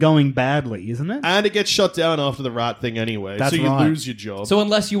going badly, isn't it? And it gets shut down after the rat thing anyway, That's so you right. lose your job. So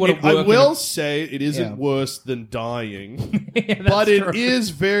unless you want to I work, will say it isn't Yeah. worse than dying, Yeah, that's but it true. is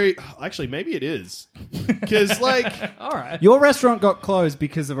very. Actually, maybe it is, because like All right. Your restaurant got closed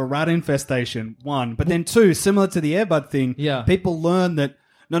because of a rat infestation, one. But then two, similar to the Airbud thing, Yeah. people learned that,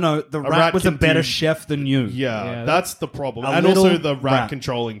 no, the rat rat was a can better do- chef than you. yeah, Yeah, that's the problem, A and also little the rat, rat.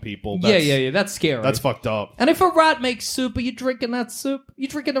 controlling people. Yeah, That's, That's scary. That's fucked up. And if a rat makes soup, are you drinking that soup? You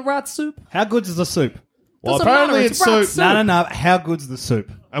drinking the rat soup? How good's the soup? Well, Doesn't apparently matter, it's rat so. soup. No. How good's the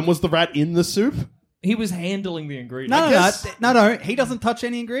soup? And was the rat in the soup? He was handling the ingredients. No. He doesn't touch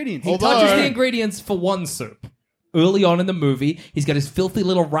any ingredients. He Although- touches the ingredients for one soup. Early on in the movie, he's got his filthy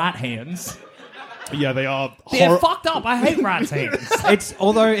little rat hands. Yeah, they are. They're fucked up. I hate rats' hands.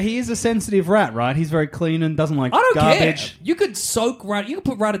 Although he is a sensitive rat, right? He's very clean and doesn't like I don't garbage. care. You could soak rat. You could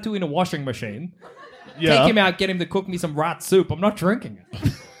put Ratatouille in a washing machine. Yeah. Take him out, get him to cook me some rat soup. I'm not drinking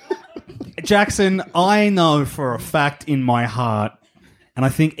it. Jackson, I know for a fact in my heart, and I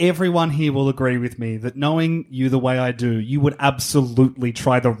think everyone here will agree with me, that knowing you the way I do, you would absolutely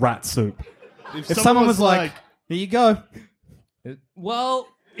try the rat soup. If someone was like, here you go. Well,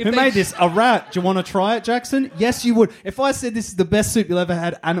 if Who they- made this? A rat. Do you want to try it, Jackson? Yes, you would. If I said this is the best soup you'll ever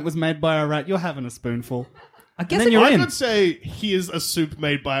had and it was made by a rat, you're having a spoonful. I guess then you're I in. could say, here's a soup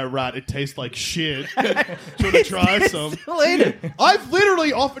made by a rat. It tastes like shit. Do you want to try some? Still eat it. I've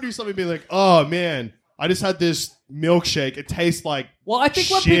literally offered you something, be like, oh man, I just had this milkshake. It tastes like Well, I think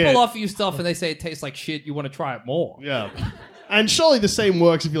when shit. people offer you stuff and they say it tastes like shit, you want to try it more. Yeah. And surely the same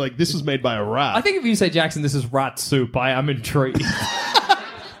works if you're like, this was made by a rat. I think if you say, Jackson, this is rat soup, I am intrigued.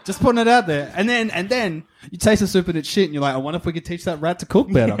 Just putting it out there. And then you taste the soup and it's shit and you're like, I wonder if we could teach that rat to cook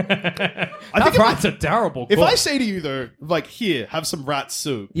better. I think Rat's a terrible cook. if I say to you though, like, here, have some rat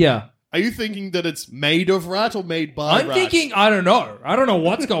soup. Yeah. Are you thinking that it's made of rat or made by I'm rats? thinking, I don't know. I don't know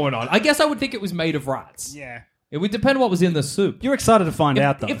what's going on. I guess I would think it was made of rats. Yeah. It would depend what was in the soup. You're excited to find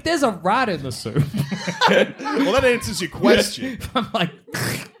out, though. If there's a rat in the soup, Well, that answers your question. I'm like,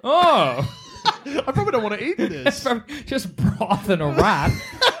 oh, I probably don't want to eat this. just broth and a rat.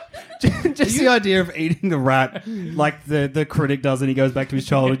 Just the idea of eating the rat like the critic does and he goes back to his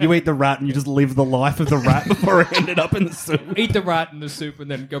childhood. You eat the rat and you just live the life of the rat before it ended up in the soup. Eat the rat in the soup and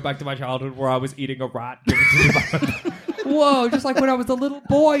then go back to my childhood where I was eating a rat. Give it to me. Whoa, just like when I was a little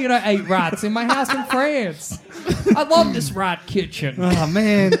boy and I ate rats in my house in France. I love this rat kitchen. Oh,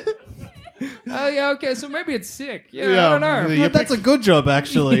 man. Oh, yeah, okay, so maybe it's sick. Yeah, Yeah, I don't know. yeah. That's a good job,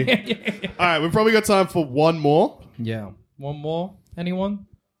 actually. All right, we've probably got time for one more. Yeah. One more? Anyone?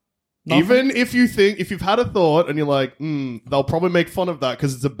 Even if you've had a thought and you're like, they'll probably make fun of that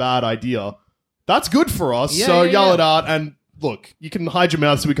because it's a bad idea. That's good for us. Yeah, so yeah, yell yeah. it out and look, you can hide your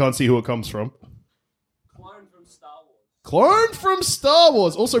mouth so we can't see who it comes from. Clone from Star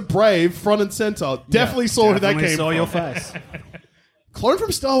Wars. Also brave, front and center. Definitely saw who that came saw from. your face. Clone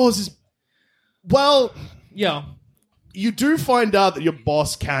from Star Wars is, well, Yeah. you do find out that your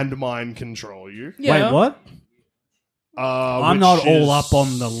boss can mind control you. Yeah. Wait, what? I'm not which all is- up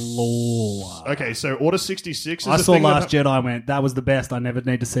on the lore. Okay, so Order 66 is I the saw thing Last that Jedi, went, that was the best. I never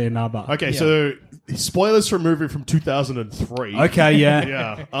need to see another. Okay, so spoilers for a movie from 2003. Okay, yeah.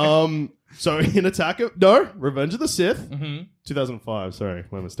 Yeah. So in Revenge of the Sith, 2005. Sorry,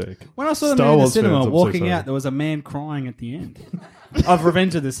 my mistake. When I saw the Star movie in the Wars cinema, fans, I'm so walking sorry. out, there was a man crying at the end of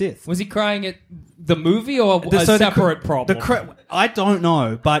Revenge of the Sith. Was he crying at the movie or a So the separate cre- problem? I don't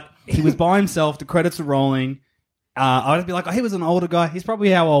know, but he was by himself. The credits are rolling. I would be like, oh, he was an older guy. He's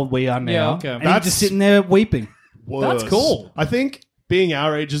probably how old we are now. Yeah, okay. And he's That's- just sitting there weeping. Worse. That's cool. I think being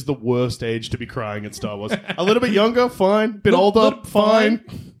our age is the worst age to be crying at Star Wars. A little bit younger, fine. Bit older, Little fine.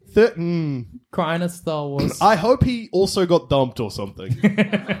 Crying at Star Wars. I hope he also got dumped or something.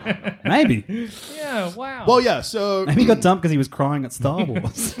 Maybe. Yeah, wow. Well, yeah. So Maybe he got dumped because he was crying at Star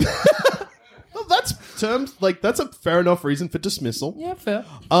Wars. well, that's a fair enough reason for dismissal. yeah, fair.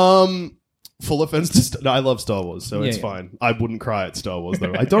 Full offense to I love Star Wars, so it's yeah. fine. I wouldn't cry at Star Wars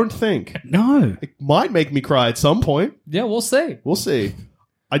though. I don't think No. it might make me cry at some point. Yeah, we'll see. We'll see.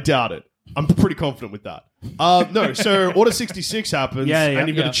 I doubt it. I'm pretty confident with that. No, so Order 66 happens, Yeah, and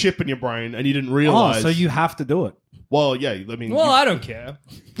you've got yeah. a chip in your brain, and you didn't Oh, realize. so you have to do it. Well, yeah. I mean, Well, I don't care.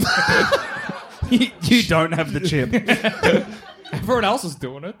 You don't have the chip. Everyone else is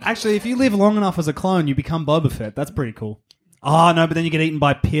doing it. Actually, if you live long enough as a clone, you become Boba Fett. That's pretty cool. Oh, no, but then you get eaten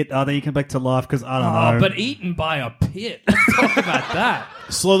by Pitt. Oh, then you come back to life because, I don't know. But eaten by a pit. Let's talk about that.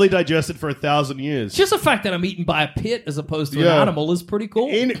 slowly digested for 1,000 years. Just the fact that I'm eaten by a pit as opposed to Yeah. an animal is pretty cool.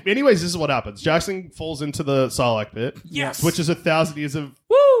 Anyways, this is what happens. Jackson falls into the Sarlacc pit. Yes. Which is 1,000 years of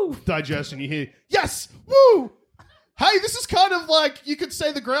Woo! digestion. You hear, yes, woo! Hey, this is kind of like, you could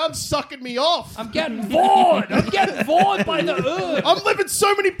say the ground's sucking me off. I'm getting bored. I'm getting bored by the earth. I'm living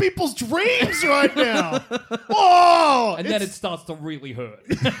so many people's dreams right now. Whoa! And then it starts to really hurt.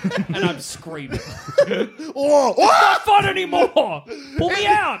 And I'm screaming. Oh, Not fun anymore. Pull me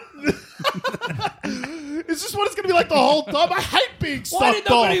out. Is this what it's going to be like the whole time? I hate being sucked Why did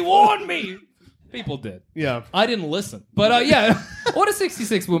nobody off. warn me? People did. Yeah. I didn't listen. But yeah, Order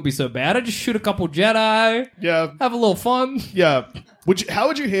 66 wouldn't be so bad. I'd just shoot a couple Jedi. Yeah. Have a little fun. Yeah. How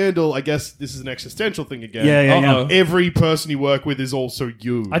would you handle, I guess this is an existential thing again. Yeah. Uh-oh. Every person you work with is also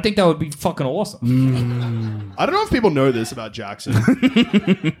you. I think that would be fucking awesome. I don't know if people know this about Jackson.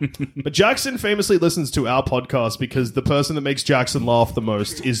 But Jackson famously listens to our podcast because the person that makes Jackson laugh the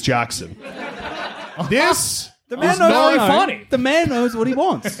most is Jackson. This The man It's knows very no, funny. The man knows what he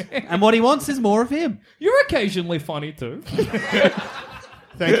wants. And what he wants is more of him. You're occasionally funny too.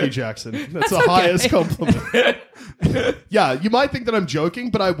 Thank you, Jackson. That's the highest compliment. Yeah, you might think that I'm joking,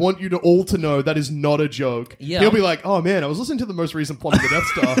 but I want you to all to know that is not a joke. Yeah. He'll be like, oh man, I was listening to the most recent Plot of the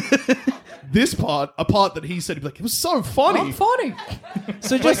Death Star. This part, a part that he said, he'd be like, it was so funny. I'm funny.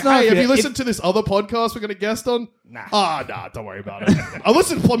 So Like, just know hey, if have you- you listened to this other podcast we're going to guest on? Nah. Nah, don't worry about it. I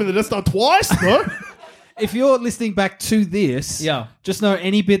listened to Plumbing the Death Star twice, though. if you're listening back to this, just know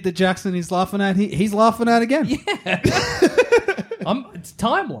any bit that Jackson is laughing at, he's laughing at again. Yeah. It's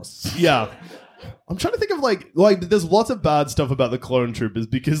timeless. Yeah. I'm trying to think of like there's lots of bad stuff about the clone troopers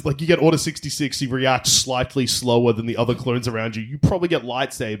because like you get Order 66, you react slightly slower than the other clones around you. You probably get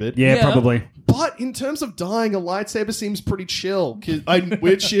lightsabered. Yeah, probably. But in terms of dying, a lightsaber seems pretty chill,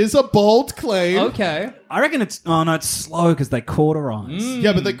 which is a bold claim. Okay. I reckon it's slow because they cauterize.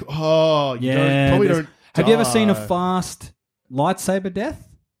 Yeah, but don't. Have you ever seen a fast lightsaber death?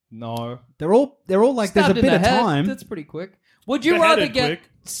 No. They're all like Stabbed there's a in bit the of head. time. That's pretty quick. Would you Beheaded rather get quick.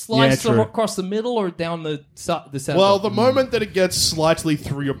 sliced Yeah, true. across the middle or down the center? Well, the moment that it gets slightly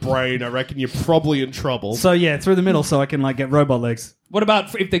through your brain, I reckon you're probably in trouble. So yeah, through the middle, so I can like get robot legs. What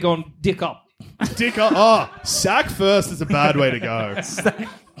about if they're going dick up? Dick up. Oh, sack first is a bad way to go.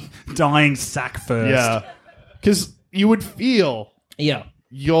 Dying sack first. Yeah. Because you would feel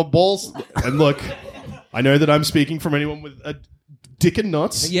your balls. And look, I know that I'm speaking from anyone with a dick and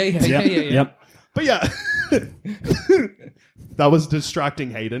nuts. Yeah. Yep. But yeah. That was distracting,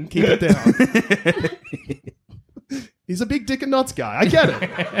 Hayden. Keep it down. He's a big dick and nuts guy. I get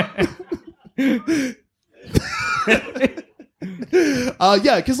it.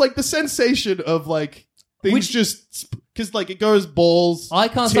 Yeah, because like the sensation of like things because like it goes balls. I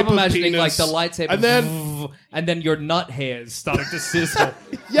can't stop tip of imagining penis, like the lightsaber and then your nut hairs starting to sizzle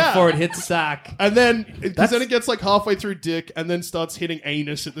before it hits sack. And then because then it gets like halfway through dick and then starts hitting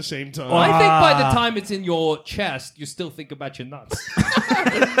anus at the same time. I think by the time it's in your chest, you still think about your nuts.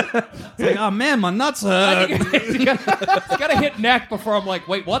 It's like, oh man, my nuts hurt. It's gotta hit neck before I'm like,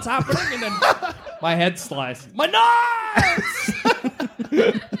 wait, what's happening? And then my head sliced. My nuts!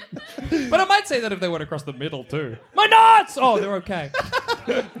 But I might say that if they went across the middle too. My nuts! Oh, they're okay.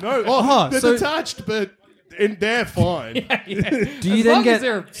 No, they're detached, but they're fine. Do you then get?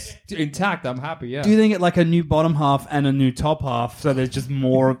 As they're intact, I'm happy. Yeah. Do you then get like a new bottom half and a new top half? So there's just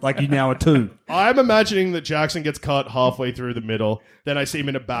more like you now are two. I'm imagining that Jackson gets cut halfway through the middle. Then I see him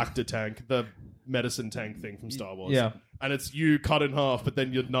in a Bacta tank, the medicine tank thing from Star Wars. Yeah. And it's you cut in half, but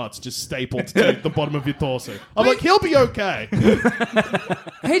then your nuts just stapled to the bottom of your torso. I'm like, he'll be okay.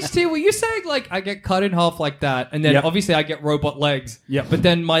 HT, were you saying like I get cut in half like that, and then obviously I get robot legs, but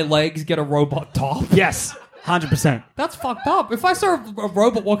then my legs get a robot top? Yes, 100%. That's fucked up. If I saw a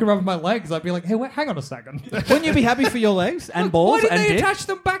robot walking around with my legs, I'd be like, hey, wait, hang on a second. Wouldn't you be happy for your legs and balls Why did and they dick? attach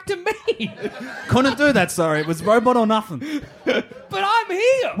them back to me? Couldn't do that, sorry. It was robot or nothing. But I'm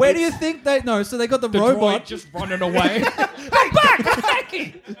here. Where do you think they... No, so they got the robot... droid just running away. Hey, back!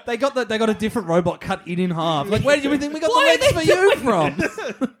 Hey! They got a different robot cut in half. Like, where do you think we got Why the legs are for they you doing from?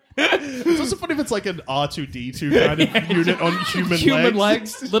 It's also funny if it's like an R2-D2 kind of unit on human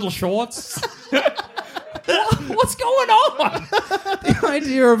legs, little shorts. What's going on? The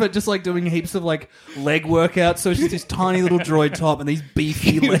idea of it just like doing heaps of like leg workouts, so it's just this tiny little droid top and these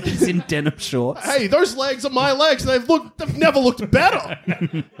beefy legs in denim shorts. Hey, those legs are my legs. They've never looked better.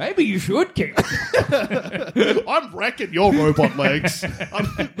 Maybe you should keep. I'm wrecking your robot legs. I'm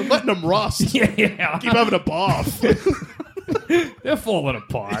letting them rust. Yeah. Keep having a bath. They're falling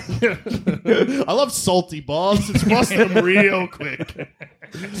apart. I love salty baths. It's rusting them real quick.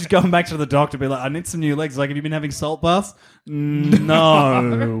 Just going back to the doctor, be like, I need some new legs. Like, have you been having salt baths?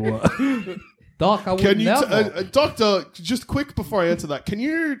 No. Doc, I would never. Doctor, just quick before I answer that, can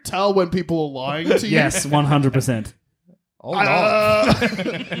you tell when people are lying to you? Yes, 100%. Oh, no.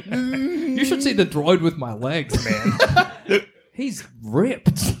 You should see the droid with my legs, man. He's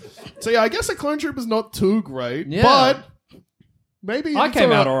ripped. So yeah, I guess a clone troop is not too great, Yeah. but maybe I it's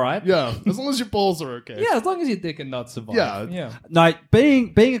came out all right. Yeah, as long as your balls are okay. Yeah, as long as your dick and nuts survive. Yeah. No,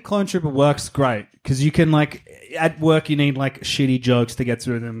 being a clone trooper works great because you can like at work you need like shitty jokes to get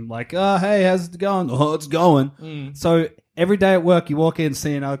through them. Like, oh hey, how's it going? Oh, it's going. So every day at work you walk in and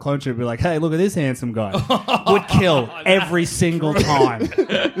see another clone trooper, be like, hey, look at this handsome guy. Would kill every single time.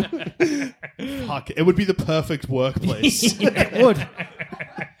 Fuck, it would be the perfect workplace. It would.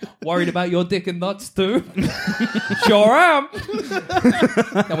 Worried about your dick and nuts too? Sure am.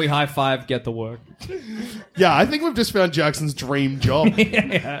 Then we high five, get the work. Yeah, I think we've just found Jackson's dream job.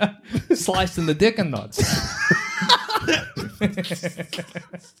 Yeah. Slicing the dick and nuts.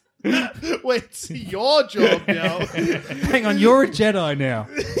 Wait, it's your job now. Hang on, you're a Jedi now.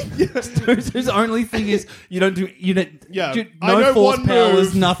 Whose only thing is Yeah, I no know force one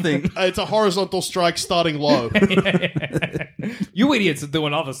powers, move. nothing. It's a horizontal strike starting low. You idiots are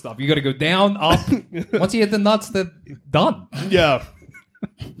doing other stuff. You got to go down, up. Once you hit the nuts, they're done. Yeah.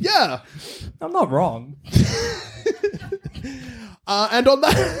 Yeah. I'm not wrong. And on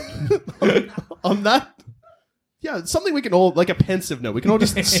that Yeah, something we can all, like a pensive note. We can all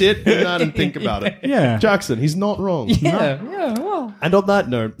just sit in that and think about it. Yeah. Jackson, he's not wrong. Yeah, well. And on that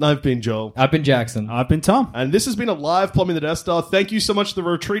note, I've been Joel. I've been Jackson. I've been Tom. And this has been a live Plumbing the Death Star. Thank you so much to the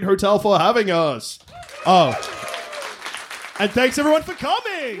Retreat Hotel for having us. Oh. And thanks everyone for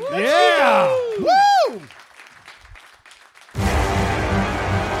coming. Yeah. Woo!